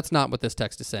person. That's not what this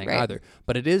text is saying either.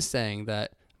 But it is saying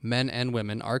that men and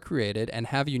women are created and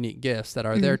have unique gifts that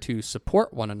are there to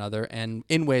support one another and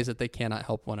in ways that they cannot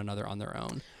help one another on their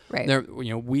own. Right.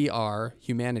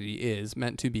 Humanity is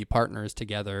meant to be partners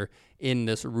together in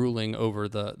this ruling over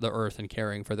the earth and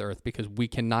caring for the earth because we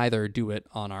can neither do it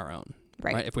on our own.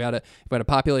 Right. If we had a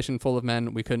population full of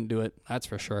men, we couldn't do it. That's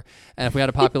for sure. And if we had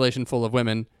a population full of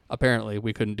women, apparently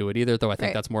we couldn't do it either. Though I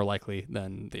think that's more likely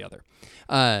than the other.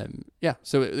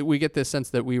 So we get this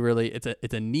sense that we really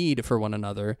it's a need for one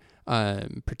another,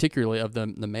 particularly of the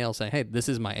male saying, "Hey, this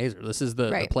is my Ezer. This is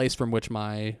the place from which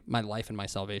my life and my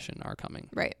salvation are coming."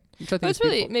 Right. Which I think it's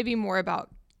really maybe more about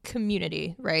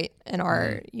community, right, and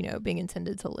our being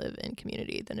intended to live in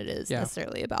community than it is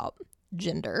necessarily about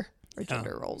gender. Or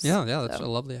gender roles. Yeah, that's a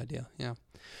lovely idea. Yeah.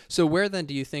 So where then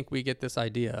do you think we get this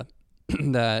idea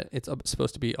that it's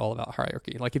supposed to be all about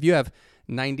hierarchy? Like if you have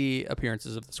 90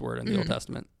 appearances of this word in the Old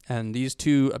Testament, and these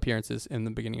 2 appearances in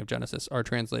the beginning of Genesis are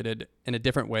translated in a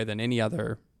different way than any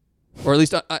other, or at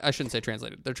least I shouldn't say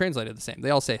translated. They're translated the same. They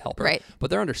all say helper, but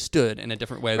they're understood in a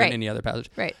different way than any other passage.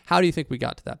 Right. How do you think we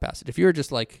got to that passage? If you were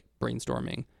just like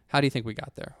brainstorming, how do you think we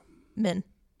got there? Men.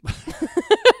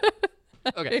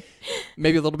 Okay,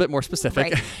 maybe a little bit more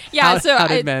specific. Right. Yeah. How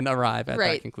did men arrive at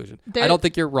that conclusion? I don't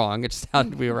think you're wrong. It's just how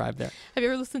did we arrive there? Have you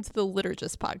ever listened to the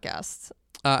Liturgist podcast?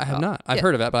 I have not. I've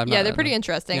heard of it, but I'm not. Yeah, they're pretty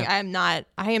interesting. Yeah.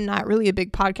 I am not really a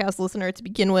big podcast listener to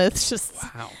begin with. It's just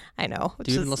I know.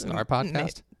 Do you even listen to our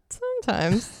podcast?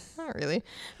 Sometimes, not really.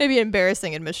 Maybe an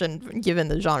embarrassing admission given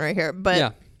the genre here,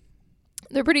 but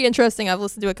they're pretty interesting. I've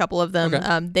listened to a couple of them.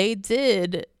 Okay. They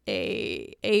did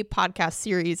a podcast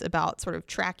series about sort of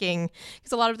tracking,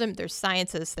 because a lot of them, they're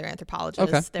scientists, they're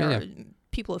anthropologists, they're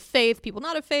people of faith, people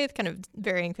not of faith, kind of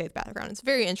varying faith background. It's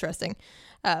very interesting.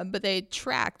 But they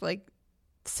tracked like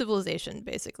civilization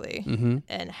basically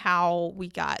and how we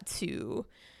got to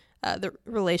the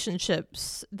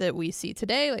relationships that we see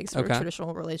today, like sort of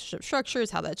traditional relationship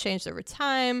structures, how that changed over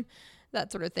time.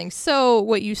 that sort of thing. So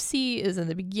what you see is in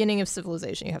the beginning of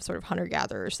civilization, you have sort of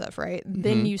hunter-gatherer stuff, right? Mm-hmm.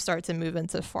 Then you start to move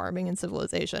into farming and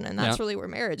civilization, and that's really where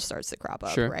marriage starts to crop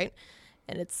up, right?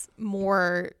 And it's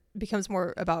becomes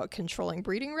more about controlling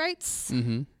breeding rights.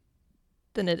 Mm-hmm.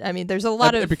 There's a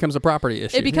lot of... It becomes a property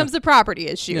issue. It becomes a property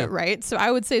issue, right? So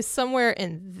I would say somewhere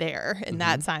in there, in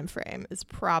that time frame, is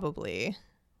probably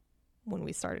when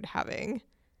we started having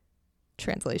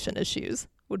translation issues,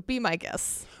 would be my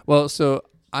guess. Well, so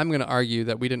I'm going to argue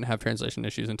that we didn't have translation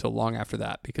issues until long after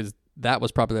that, because that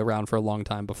was probably around for a long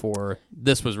time before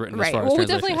this was written. As far as we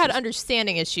definitely had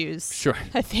understanding issues. Sure.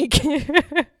 I think.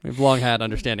 We've long had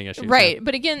understanding issues. Right. Yeah.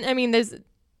 But again, there's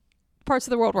parts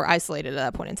of the world were isolated at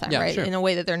that point in time, right? Sure. In a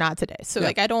way that they're not today. So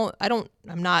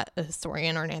I'm not a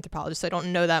historian or an anthropologist, so I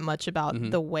don't know that much about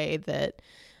the way that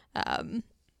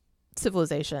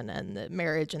civilization and the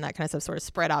marriage and that kind of stuff sort of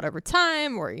spread out over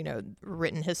time, or,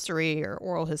 written history or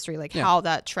oral history, how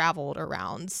that traveled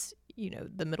around,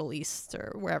 the Middle East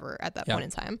or wherever at that point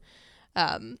in time.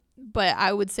 But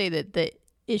I would say that the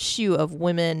issue of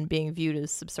women being viewed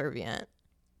as subservient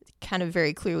kind of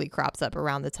very clearly crops up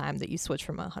around the time that you switch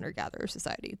from a hunter-gatherer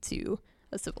society to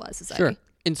a civilized society. Sure.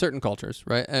 In certain cultures,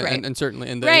 right? And certainly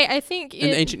in the I think in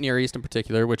the ancient Near East in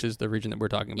particular, which is the region that we're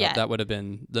talking about, that would have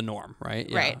been the norm, right?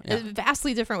 Yeah, right. Yeah. It's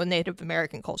vastly different with Native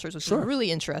American cultures, which is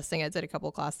really interesting. I did a couple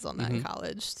of classes on that in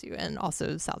college too, and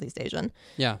also Southeast Asian.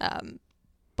 Yeah.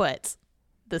 But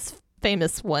this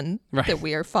famous one that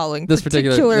we are following this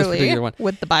particular one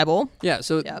with the Bible. Yeah.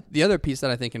 So the other piece that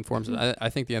I think informs it, I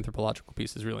think the anthropological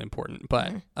piece is really important,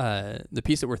 but the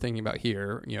piece that we're thinking about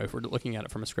here, if we're looking at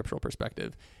it from a scriptural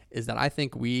perspective, is that I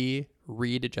think we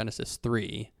read Genesis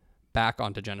 3 back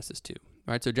onto Genesis 2,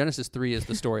 right? So Genesis 3 is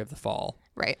the story of the fall.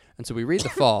 Right. And so we read the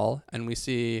fall and we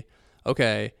see,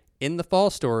 okay, in the fall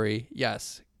story,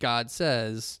 yes, God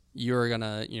says you're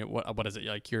gonna, what is it,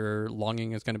 like your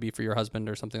longing is gonna be for your husband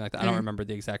or something like that. I don't remember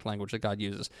the exact language that God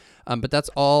uses, but that's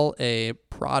all a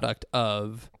product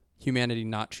of humanity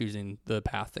not choosing the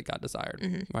path that God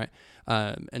desired, right?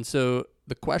 And so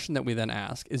the question that we then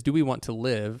ask is, do we want to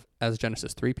live as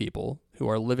Genesis 3 people who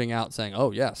are living out saying,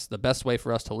 oh yes, the best way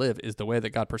for us to live is the way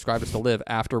that God prescribed us to live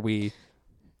after we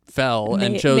fell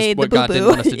and chose what God didn't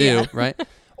want us to do, right?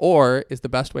 Or is the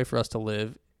best way for us to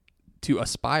live to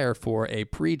aspire for a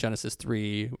pre-Genesis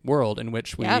 3 world in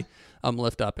which we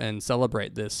lift up and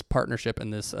celebrate this partnership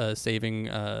and this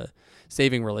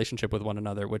saving relationship with one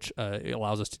another, which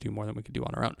allows us to do more than we could do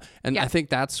on our own. And I think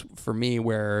that's, for me,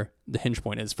 where the hinge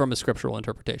point is from a scriptural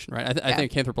interpretation, right? I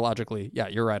think anthropologically,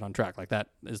 you're right on track. Like, that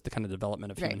is the kind of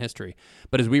development of human history.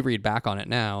 But as we read back on it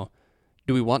now,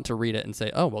 do we want to read it and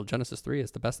say, oh, well, Genesis 3 is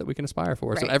the best that we can aspire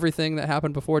for? So everything that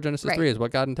happened before Genesis 3 is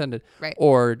what God intended. Right.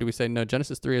 Or do we say, no,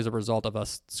 Genesis 3 is a result of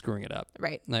us screwing it up?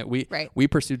 Right. Like we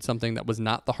pursued something that was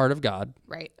not the heart of God.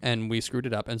 Right. And we screwed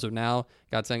it up. And so now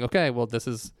God's saying, okay, well, this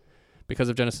is because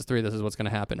of Genesis 3, this is what's going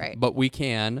to happen. Right. But we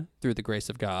can, through the grace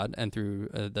of God and through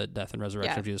the death and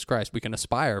resurrection of Jesus Christ, we can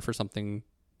aspire for something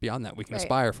beyond that. We can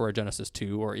aspire for a Genesis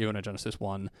 2 or even a Genesis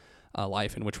 1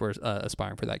 life in which we're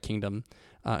aspiring for that kingdom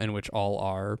in which all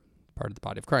are part of the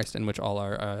body of Christ, in which all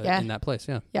are in that place.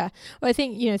 Yeah. Well, I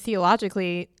think,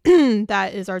 theologically,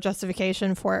 that is our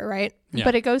justification for it, right? Yeah.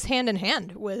 But it goes hand in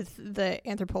hand with the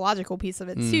anthropological piece of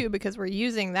it too, because we're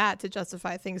using that to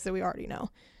justify things that we already know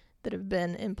that have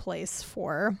been in place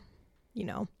for,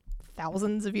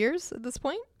 thousands of years at this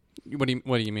point. What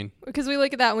do you mean? Because we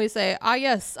look at that and we say,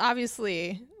 yes,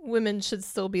 obviously women should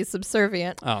still be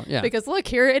subservient. Oh, yeah. Because look,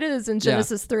 here it is in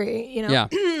Genesis 3,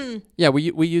 Yeah.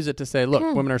 We use it to say, look,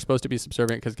 women are supposed to be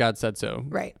subservient because God said so.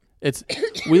 Right.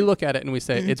 We look at it and we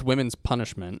say it's women's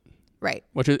punishment. Right.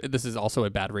 This is also a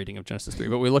bad reading of Genesis 3,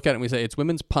 but we look at it and we say it's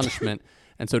women's punishment,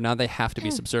 and so now they have to be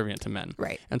subservient to men.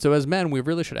 Right. And so as men, we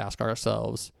really should ask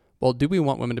ourselves, well, do we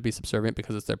want women to be subservient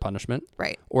because it's their punishment?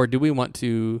 Right. Or do we want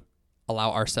to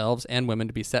allow ourselves and women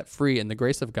to be set free in the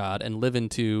grace of God and live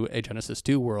into a Genesis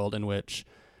 2 world in which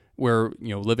we're,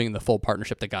 living in the full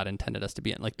partnership that God intended us to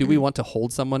be in? Like, do we want to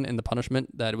hold someone in the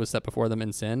punishment that was set before them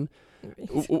in sin,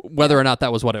 whether or not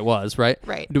that was what it was, right?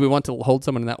 Right. Do we want to hold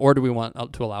someone in that, or do we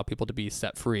want to allow people to be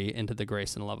set free into the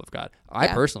grace and love of God? I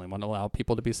personally want to allow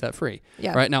people to be set free.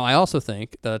 Yeah. Right. Now, I also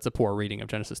think that it's a poor reading of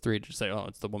Genesis 3 to say, oh,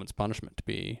 it's the woman's punishment to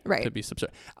be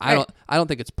subservient. I don't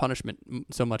think it's punishment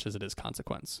so much as it is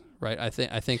consequence. Right. I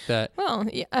think that. Well,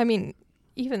 I mean,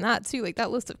 even that too, like that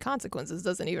list of consequences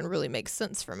doesn't even really make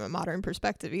sense from a modern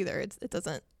perspective either. It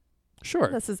doesn't.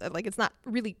 Sure. This is like, it's not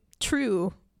really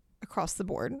true across the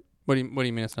board. What do you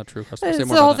mean it's not true across the board? It's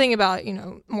the whole thing about,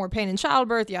 more pain in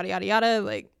childbirth, yada, yada, yada,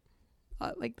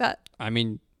 like that. I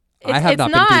mean, I have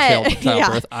not been through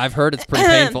childbirth. Yeah. I've heard it's pretty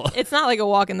painful. It's not like a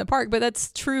walk in the park, but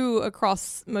that's true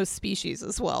across most species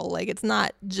as well. Like, it's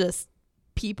not just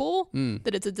people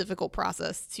that it's a difficult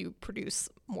process to produce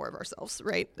more of ourselves,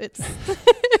 right? It's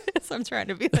so I'm trying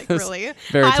to be like really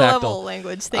high level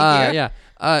language. Thank you. Yeah.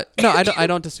 No, I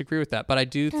don't disagree with that, but I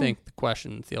do think the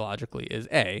question theologically is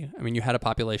I mean, you had a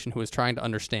population who was trying to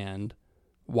understand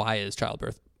why is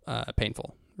childbirth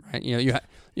painful, right? You know,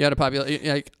 you had a population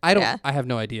like I have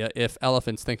no idea if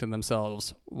elephants think to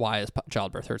themselves, why is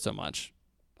childbirth hurt so much?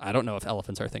 I don't know if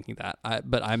elephants are thinking that,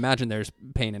 but I imagine there's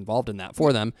pain involved in that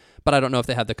for them, but I don't know if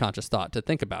they have the conscious thought to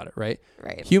think about it, right?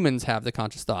 Right. Humans have the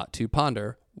conscious thought to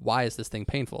ponder, why is this thing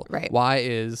painful? Right. Why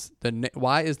is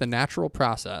the natural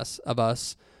process of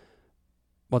us,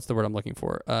 what's the word I'm looking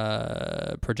for?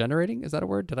 Progenerating? Is that a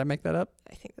word? Did I make that up?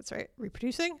 I think that's right.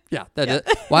 Reproducing? Yeah, that's it.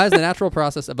 Why is the natural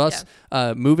process of us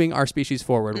moving our species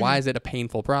forward, why is it a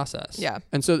painful process? Yeah.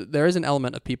 And so there is an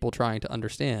element of people trying to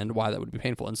understand why that would be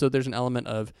painful. And so there's an element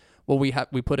of, well,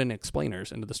 we put in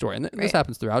explainers into the story. And this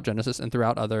happens throughout Genesis and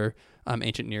throughout other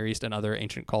ancient Near East and other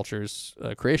ancient cultures'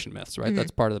 creation myths, right?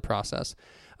 That's part of the process.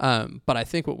 But I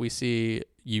think what we see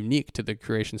unique to the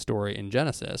creation story in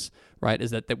Genesis, right, is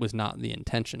that was not the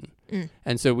intention.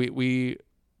 And so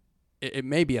it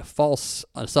may be a false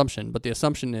assumption, but the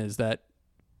assumption is that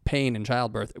pain in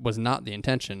childbirth was not the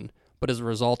intention, but as a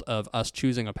result of us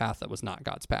choosing a path that was not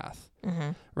God's path,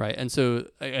 right? And so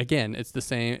again, it's the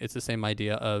same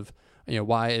idea of, you know,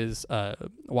 why is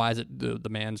it the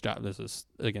man's job? This is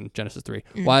again Genesis 3.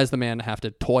 Why does the man have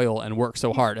to toil and work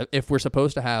so hard? If we're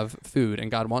supposed to have food and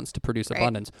God wants to produce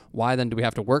abundance, why then do we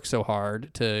have to work so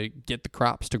hard to get the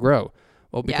crops to grow?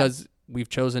 Well, because we've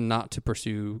chosen not to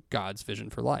pursue God's vision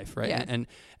for life, right? Yeah.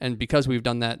 And because we've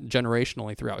done that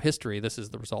generationally throughout history, this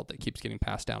is the result that keeps getting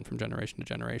passed down from generation to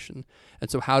generation. And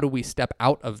so how do we step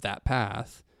out of that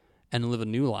path and live a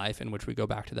new life in which we go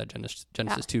back to that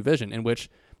Genesis 2 vision, in which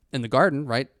in the garden,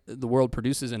 right, the world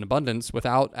produces in abundance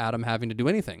without Adam having to do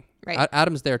anything. Right.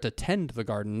 Adam's there to tend the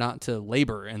garden, not to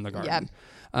labor in the garden.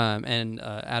 And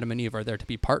Adam and Eve are there to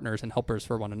be partners and helpers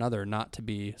for one another, not to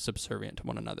be subservient to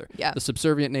one another. Yeah. The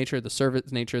subservient nature, the servant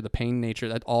nature, the pain nature,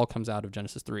 that all comes out of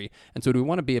Genesis 3. And so do we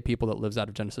want to be a people that lives out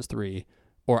of Genesis 3?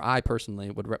 Or I personally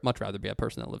would much rather be a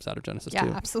person that lives out of Genesis 2.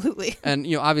 Yeah, absolutely. And,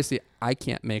 you know, obviously I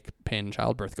can't make pain in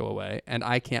childbirth go away, and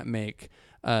I can't make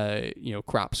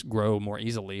crops grow more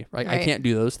easily, right? I can't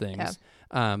do those things.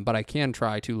 But I can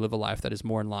try to live a life that is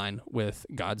more in line with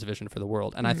God's vision for the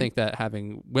world. And I think that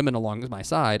having women along my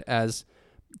side as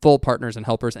full partners and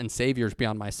helpers and saviors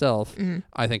beyond myself,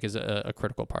 I think is a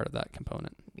critical part of that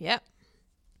component. Yeah.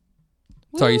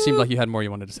 Sorry, you seemed like you had more you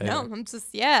wanted to say. No, I'm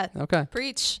just, okay.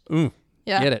 Preach. Ooh,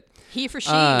 yeah. Get it. He for she.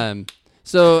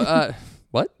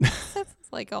 What?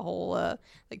 It's like a whole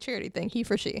like charity thing. He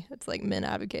for she. It's like men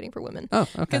advocating for women. Oh,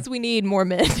 okay. Because we need more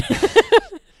men to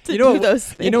do those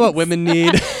things. You know what women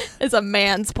need? It's a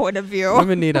man's point of view.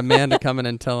 Women need a man to come in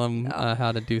and tell them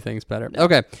how to do things better. No.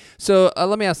 Okay, so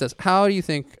let me ask this: how do you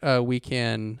think we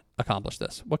can accomplish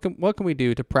this? What can we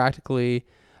do to practically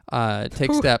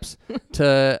take steps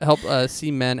to help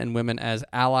see men and women as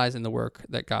allies in the work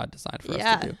that God designed for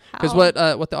us to do? Because what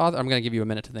the author, I'm going to give you a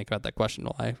minute to think about that question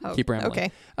while I keep rambling.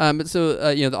 Okay.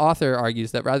 The author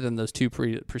argues that rather than those two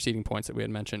preceding points that we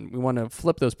had mentioned, we want to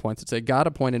flip those points and say God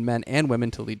appointed men and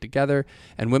women to lead together,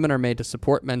 and women are made to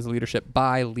support men's leadership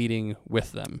by leading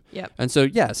with them. Yep. And so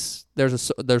yes, there's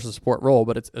a support role,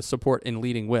 but it's a support in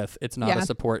leading with. It's not a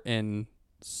support in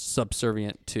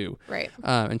subservient to. Right.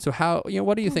 And so how,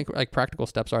 what do you think like practical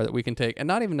steps are that we can take, and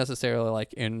not even necessarily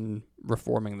like in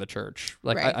reforming the church?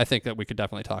 Like I think that we could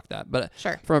definitely talk that, but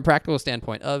from a practical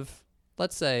standpoint of,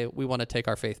 let's say we want to take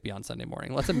our faith beyond Sunday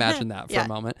morning. Let's imagine that for a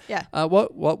moment. Yeah.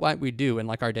 What might we do in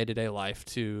like our day-to-day life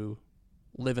to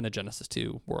live in a Genesis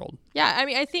 2 world? Yeah, I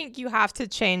mean, I think you have to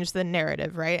change the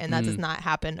narrative, right? And that does not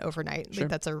happen overnight. Sure. Like,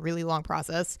 that's a really long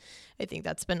process. I think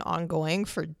that's been ongoing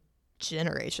for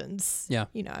generations. Yeah.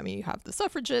 I mean, you have the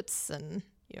suffragettes and,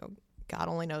 God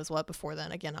only knows what before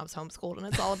then. Again, I was homeschooled and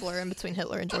it's all a blur in between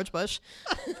Hitler and George Bush.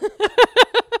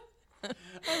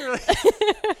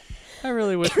 I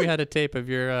really wish we had a tape of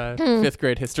your fifth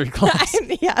grade history class.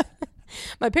 Yeah.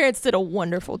 My parents did a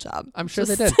wonderful job. I'm sure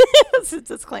they did. It's a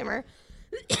disclaimer.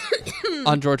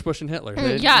 On George Bush and Hitler.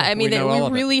 I mean, we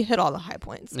really hit all the high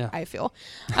points, I feel.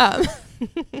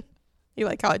 You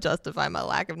like how I justify my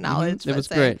lack of knowledge? It was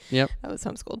great. Yep. I was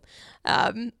homeschooled.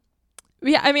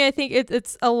 I mean, I think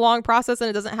it's a long process and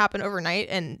it doesn't happen overnight.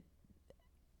 And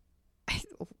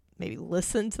maybe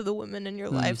listen to the women in your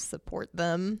life, support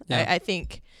them. Yeah. I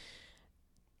think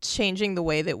changing the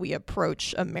way that we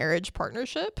approach a marriage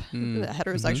partnership, the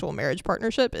heterosexual marriage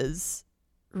partnership, is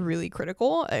really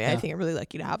critical. I think I'm really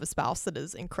lucky to have a spouse that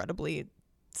is incredibly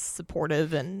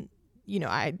supportive, and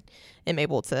I am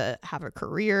able to have a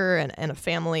career and a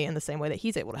family in the same way that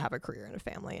he's able to have a career and a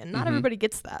family, and not everybody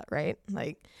gets that, right?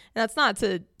 Like, and that's not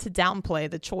to downplay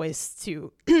the choice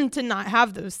to to not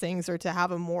have those things, or to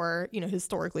have a more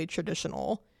historically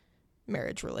traditional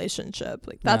marriage relationship.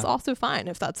 Like, that's also fine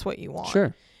if that's what you want.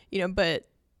 Sure. But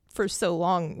for so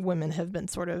long, women have been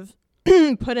sort of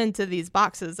put into these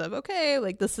boxes of, okay,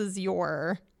 like, this is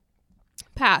your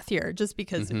path here just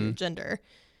because of your gender.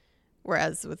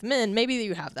 Whereas with men, maybe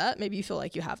you have that. Maybe you feel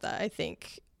like you have that. I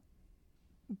think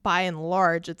by and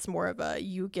large, it's more of a,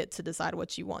 you get to decide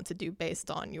what you want to do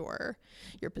based on your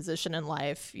position in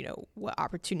life, what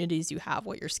opportunities you have,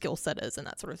 what your skill set is, and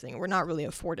that sort of thing. We're not really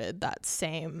afforded that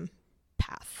same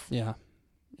path. Yeah.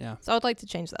 Yeah. So I would like to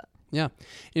change that. Yeah.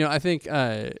 I think,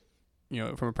 from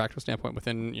a practical standpoint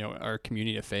within, our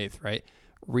community of faith, right,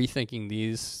 rethinking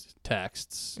these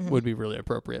texts would be really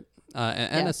appropriate.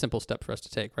 And a simple step for us to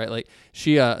take, right? Like,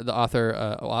 she, the author,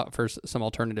 offers some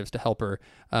alternatives to help her,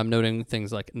 noting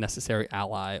things like necessary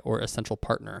ally or essential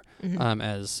partner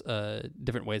as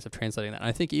different ways of translating that. And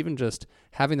I think even just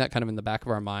having that kind of in the back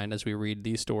of our mind as we read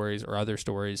these stories or other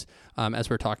stories, as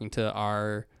we're talking to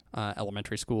our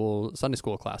elementary school, Sunday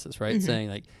school classes, right? Saying,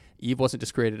 like, Eve wasn't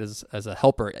just created as a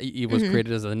helper. Eve was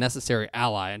created as a necessary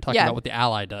ally, and talking about what the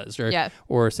ally does,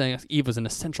 or saying Eve was an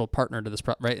essential partner to this,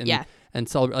 right? And, and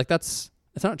celebrate, like, it's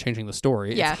not changing the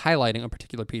story. It's highlighting a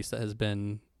particular piece that has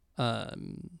been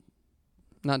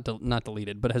not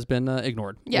deleted, but has been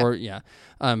ignored, or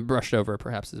brushed over,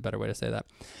 perhaps is a better way to say that.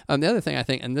 The other thing I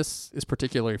think, and this is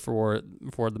particularly for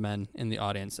the men in the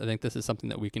audience, I think this is something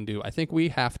that we can do. I think we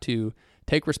have to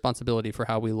take responsibility for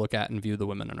how we look at and view the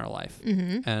women in our life.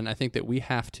 And I think that we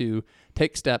have to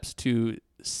take steps to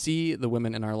see the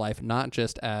women in our life not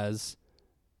just as,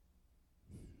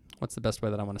 what's the best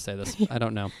way that I want to say this? I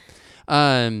don't know.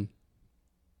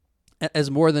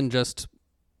 As more than just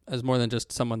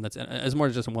someone that's, as more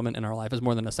than just a woman in our life, as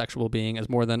more than a sexual being, as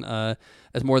more than a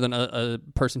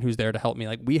person who's there to help me.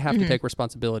 Like, we have to take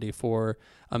responsibility for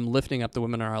lifting up the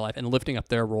women in our life and lifting up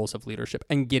their roles of leadership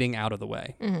and getting out of the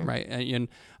way, right? And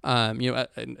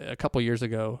a couple years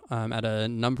ago, at a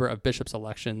number of bishops'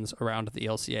 elections around the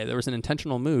ELCA, there was an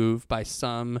intentional move by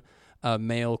some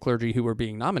male clergy who were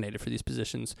being nominated for these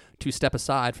positions to step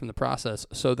aside from the process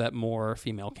so that more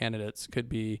female candidates could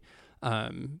be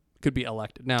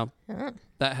elected. Now,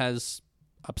 that has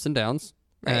ups and downs,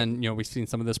 right. And we've seen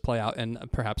some of this play out in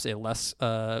perhaps a less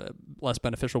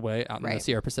beneficial way out in the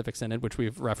Sierra Pacific Synod, which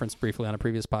we've referenced briefly on a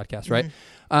previous podcast, right?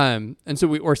 And so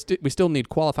we still need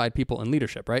qualified people in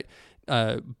leadership, right?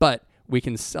 But we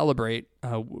can celebrate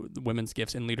women's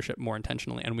gifts in leadership more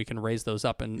intentionally, and we can raise those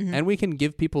up, and we can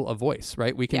give people a voice,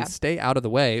 right? We can stay out of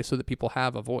the way so that people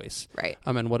have a voice, right?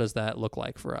 And what does that look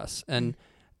like for us? And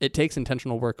it takes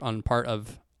intentional work on part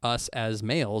of us as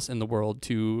males in the world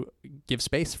to give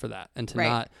space for that, and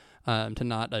to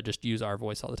not just use our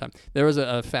voice all the time. There was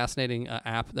a fascinating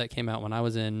app that came out when I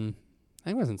was in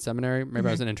seminary. Maybe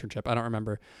I was in internship. I don't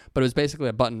remember. But it was basically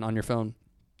a button on your phone,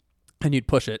 and you'd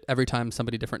push it every time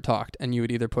somebody different talked, and you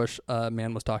would either push a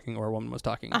man was talking or a woman was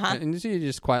talking. And you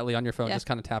just quietly on your phone, just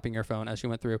kind of tapping your phone as you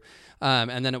went through.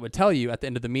 And then it would tell you at the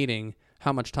end of the meeting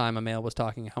how much time a male was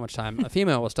talking, how much time a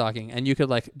female was talking. And you could,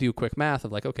 like, do quick math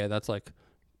of, like, okay, that's like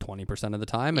 20% of the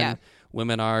time, and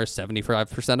women are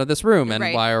 75% of this room, and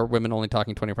why are women only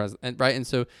talking 20%? And right, and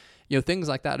so things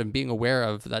like that, and being aware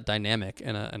of that dynamic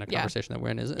in a conversation that we're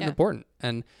in is important.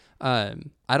 And I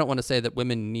don't want to say that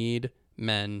women need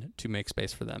men to make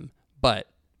space for them, but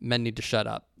men need to shut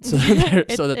up so that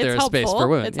there's space for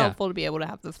women. It's helpful to be able to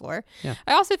have the floor.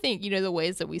 I also think the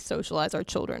ways that we socialize our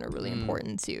children are really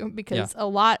important too, because a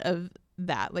lot of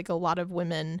that, like, a lot of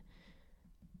women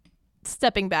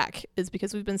stepping back is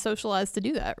because we've been socialized to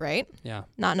do that, right?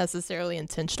 Not necessarily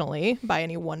intentionally by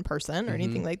any one person or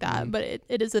anything like that, but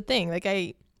it is a thing. Like,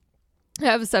 I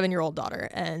have a 7-year-old daughter,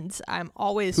 and I'm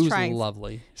always trying. Who's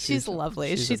lovely. She's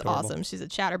lovely. She's awesome. She's a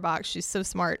chatterbox. She's so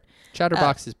smart.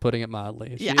 Chatterbox is putting it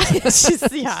mildly. She's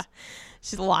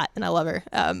a lot, and I love her.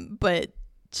 But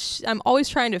I'm always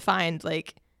trying to find,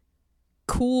 like,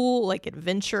 cool, like,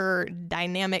 adventure,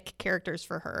 dynamic characters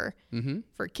for her,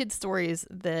 for kids' stories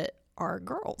that are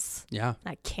girls.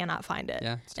 I cannot find it.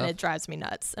 And it drives me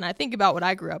nuts. And I think about what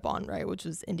I grew up on, right, which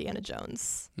was Indiana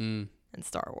Jones and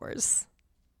Star Wars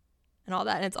and all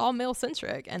that. And it's all male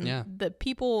centric. And the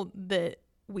people that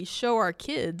we show our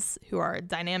kids who are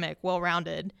dynamic,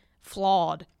 well-rounded,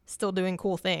 flawed, still doing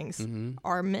cool things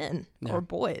are men or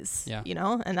boys, you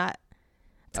know, and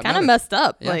it's kind of messed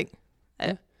up. Yeah. Like,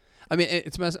 yeah. I mean,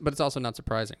 it's messed, but it's also not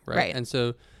surprising, right? And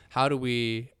so how do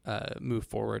we move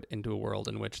forward into a world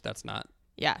in which that's not,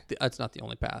 that's not the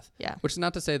only path? Yeah. Which is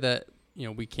not to say that, you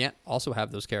know, we can't also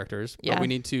have those characters, but we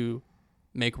need to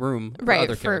make room for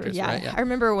other characters. Right? Yeah. I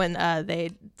remember when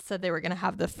they said they were going to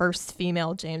have the first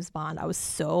female James Bond, I was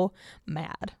so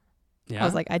mad. Yeah. I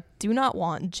was like, I do not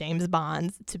want James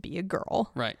Bond to be a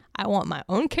girl. Right. I want my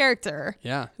own character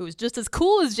who is just as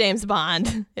cool as James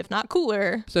Bond, if not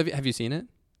cooler. So have you seen it?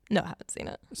 No, I haven't seen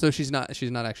it. So she's not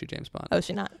actually James Bond. Oh,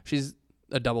 she's not? She's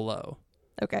a 00.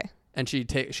 Okay. And she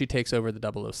takes over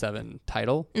the 007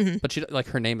 title, but she, like,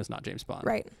 her name is not James Bond.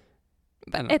 Right.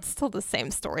 But it's still the same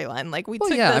storyline. Like, we took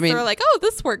this, I mean, they were like, oh,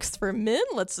 this works for men.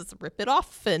 Let's just rip it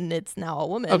off, and it's now a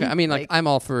woman. Okay, I mean, like I'm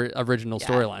all for original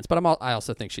storylines, but I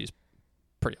also think she's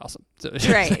pretty awesome. So,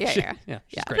 right, yeah.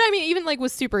 Great. But I mean, even like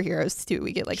with superheroes too,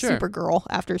 we get like Supergirl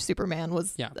after Superman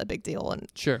was a big deal, and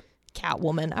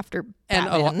Catwoman after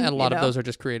Batman, and a lot of those are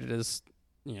just created as,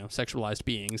 you know, sexualized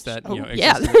beings that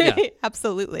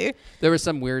absolutely. There was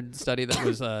some weird study that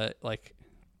was like,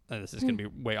 this is going to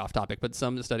be way off topic, but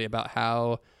some study about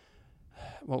how,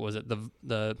 what was it,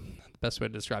 the best way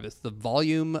to describe this, the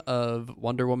volume of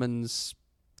Wonder Woman's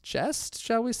chest,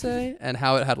 shall we say, and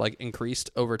how it had like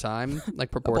increased over time,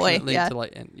 like proportionately to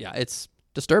like, and it's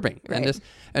disturbing, and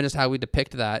just how we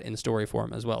depict that in story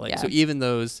form as well. Like, so even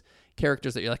those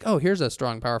characters that you're like, oh, here's a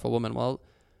strong, powerful woman. Well,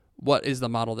 what is the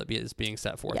model that is being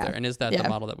set forth there? And is that the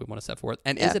model that we want to set forth?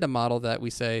 And is it a model that we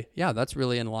say, that's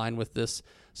really in line with this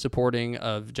supporting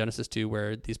of Genesis 2,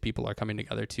 where these people are coming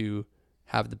together to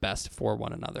have the best for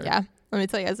one another? Yeah. Let me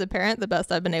tell you, as a parent, the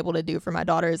best I've been able to do for my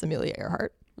daughter is Amelia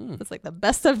Earhart. It's like the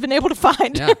best I've been able to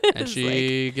find. Yeah, and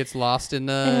she gets lost in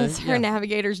her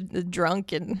navigator's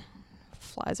drunk and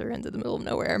flies her into the middle of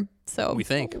nowhere. So we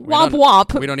think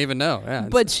womp. We don't even know. Yeah,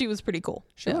 but she was pretty cool.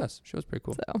 She was pretty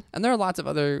cool. So. And there are lots of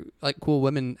other like cool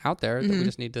women out there that we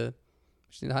just need to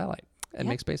highlight and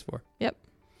make space for. Yep.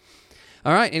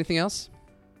 All right. Anything else?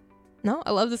 No,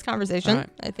 I love this conversation. Right.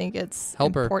 I think it's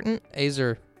important.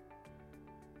 Azer.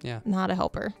 Yeah. Not a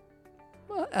helper.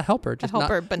 Well, a helper. Just a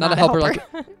helper, not, but not a helper. Helper.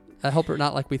 Like a helper,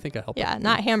 not like we think a helper. Yeah,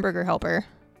 not hamburger helper.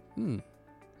 No,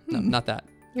 not that.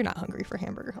 You're not hungry for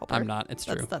hamburger helper. I'm not. It's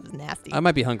true. That stuff is nasty. I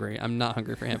might be hungry. I'm not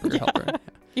hungry for hamburger helper. Yeah.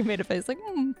 You made a face like,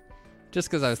 Just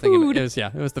because I was thinking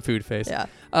it was the food face. Yeah.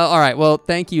 All right. Well,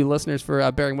 thank you, listeners,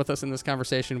 for bearing with us in this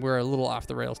conversation. We're a little off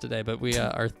the rails today, but we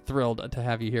are thrilled to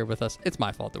have you here with us. It's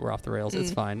my fault that we're off the rails.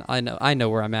 It's fine. I know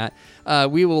where I'm at.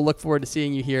 We will look forward to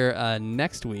seeing you here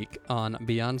next week on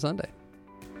Beyond Sunday.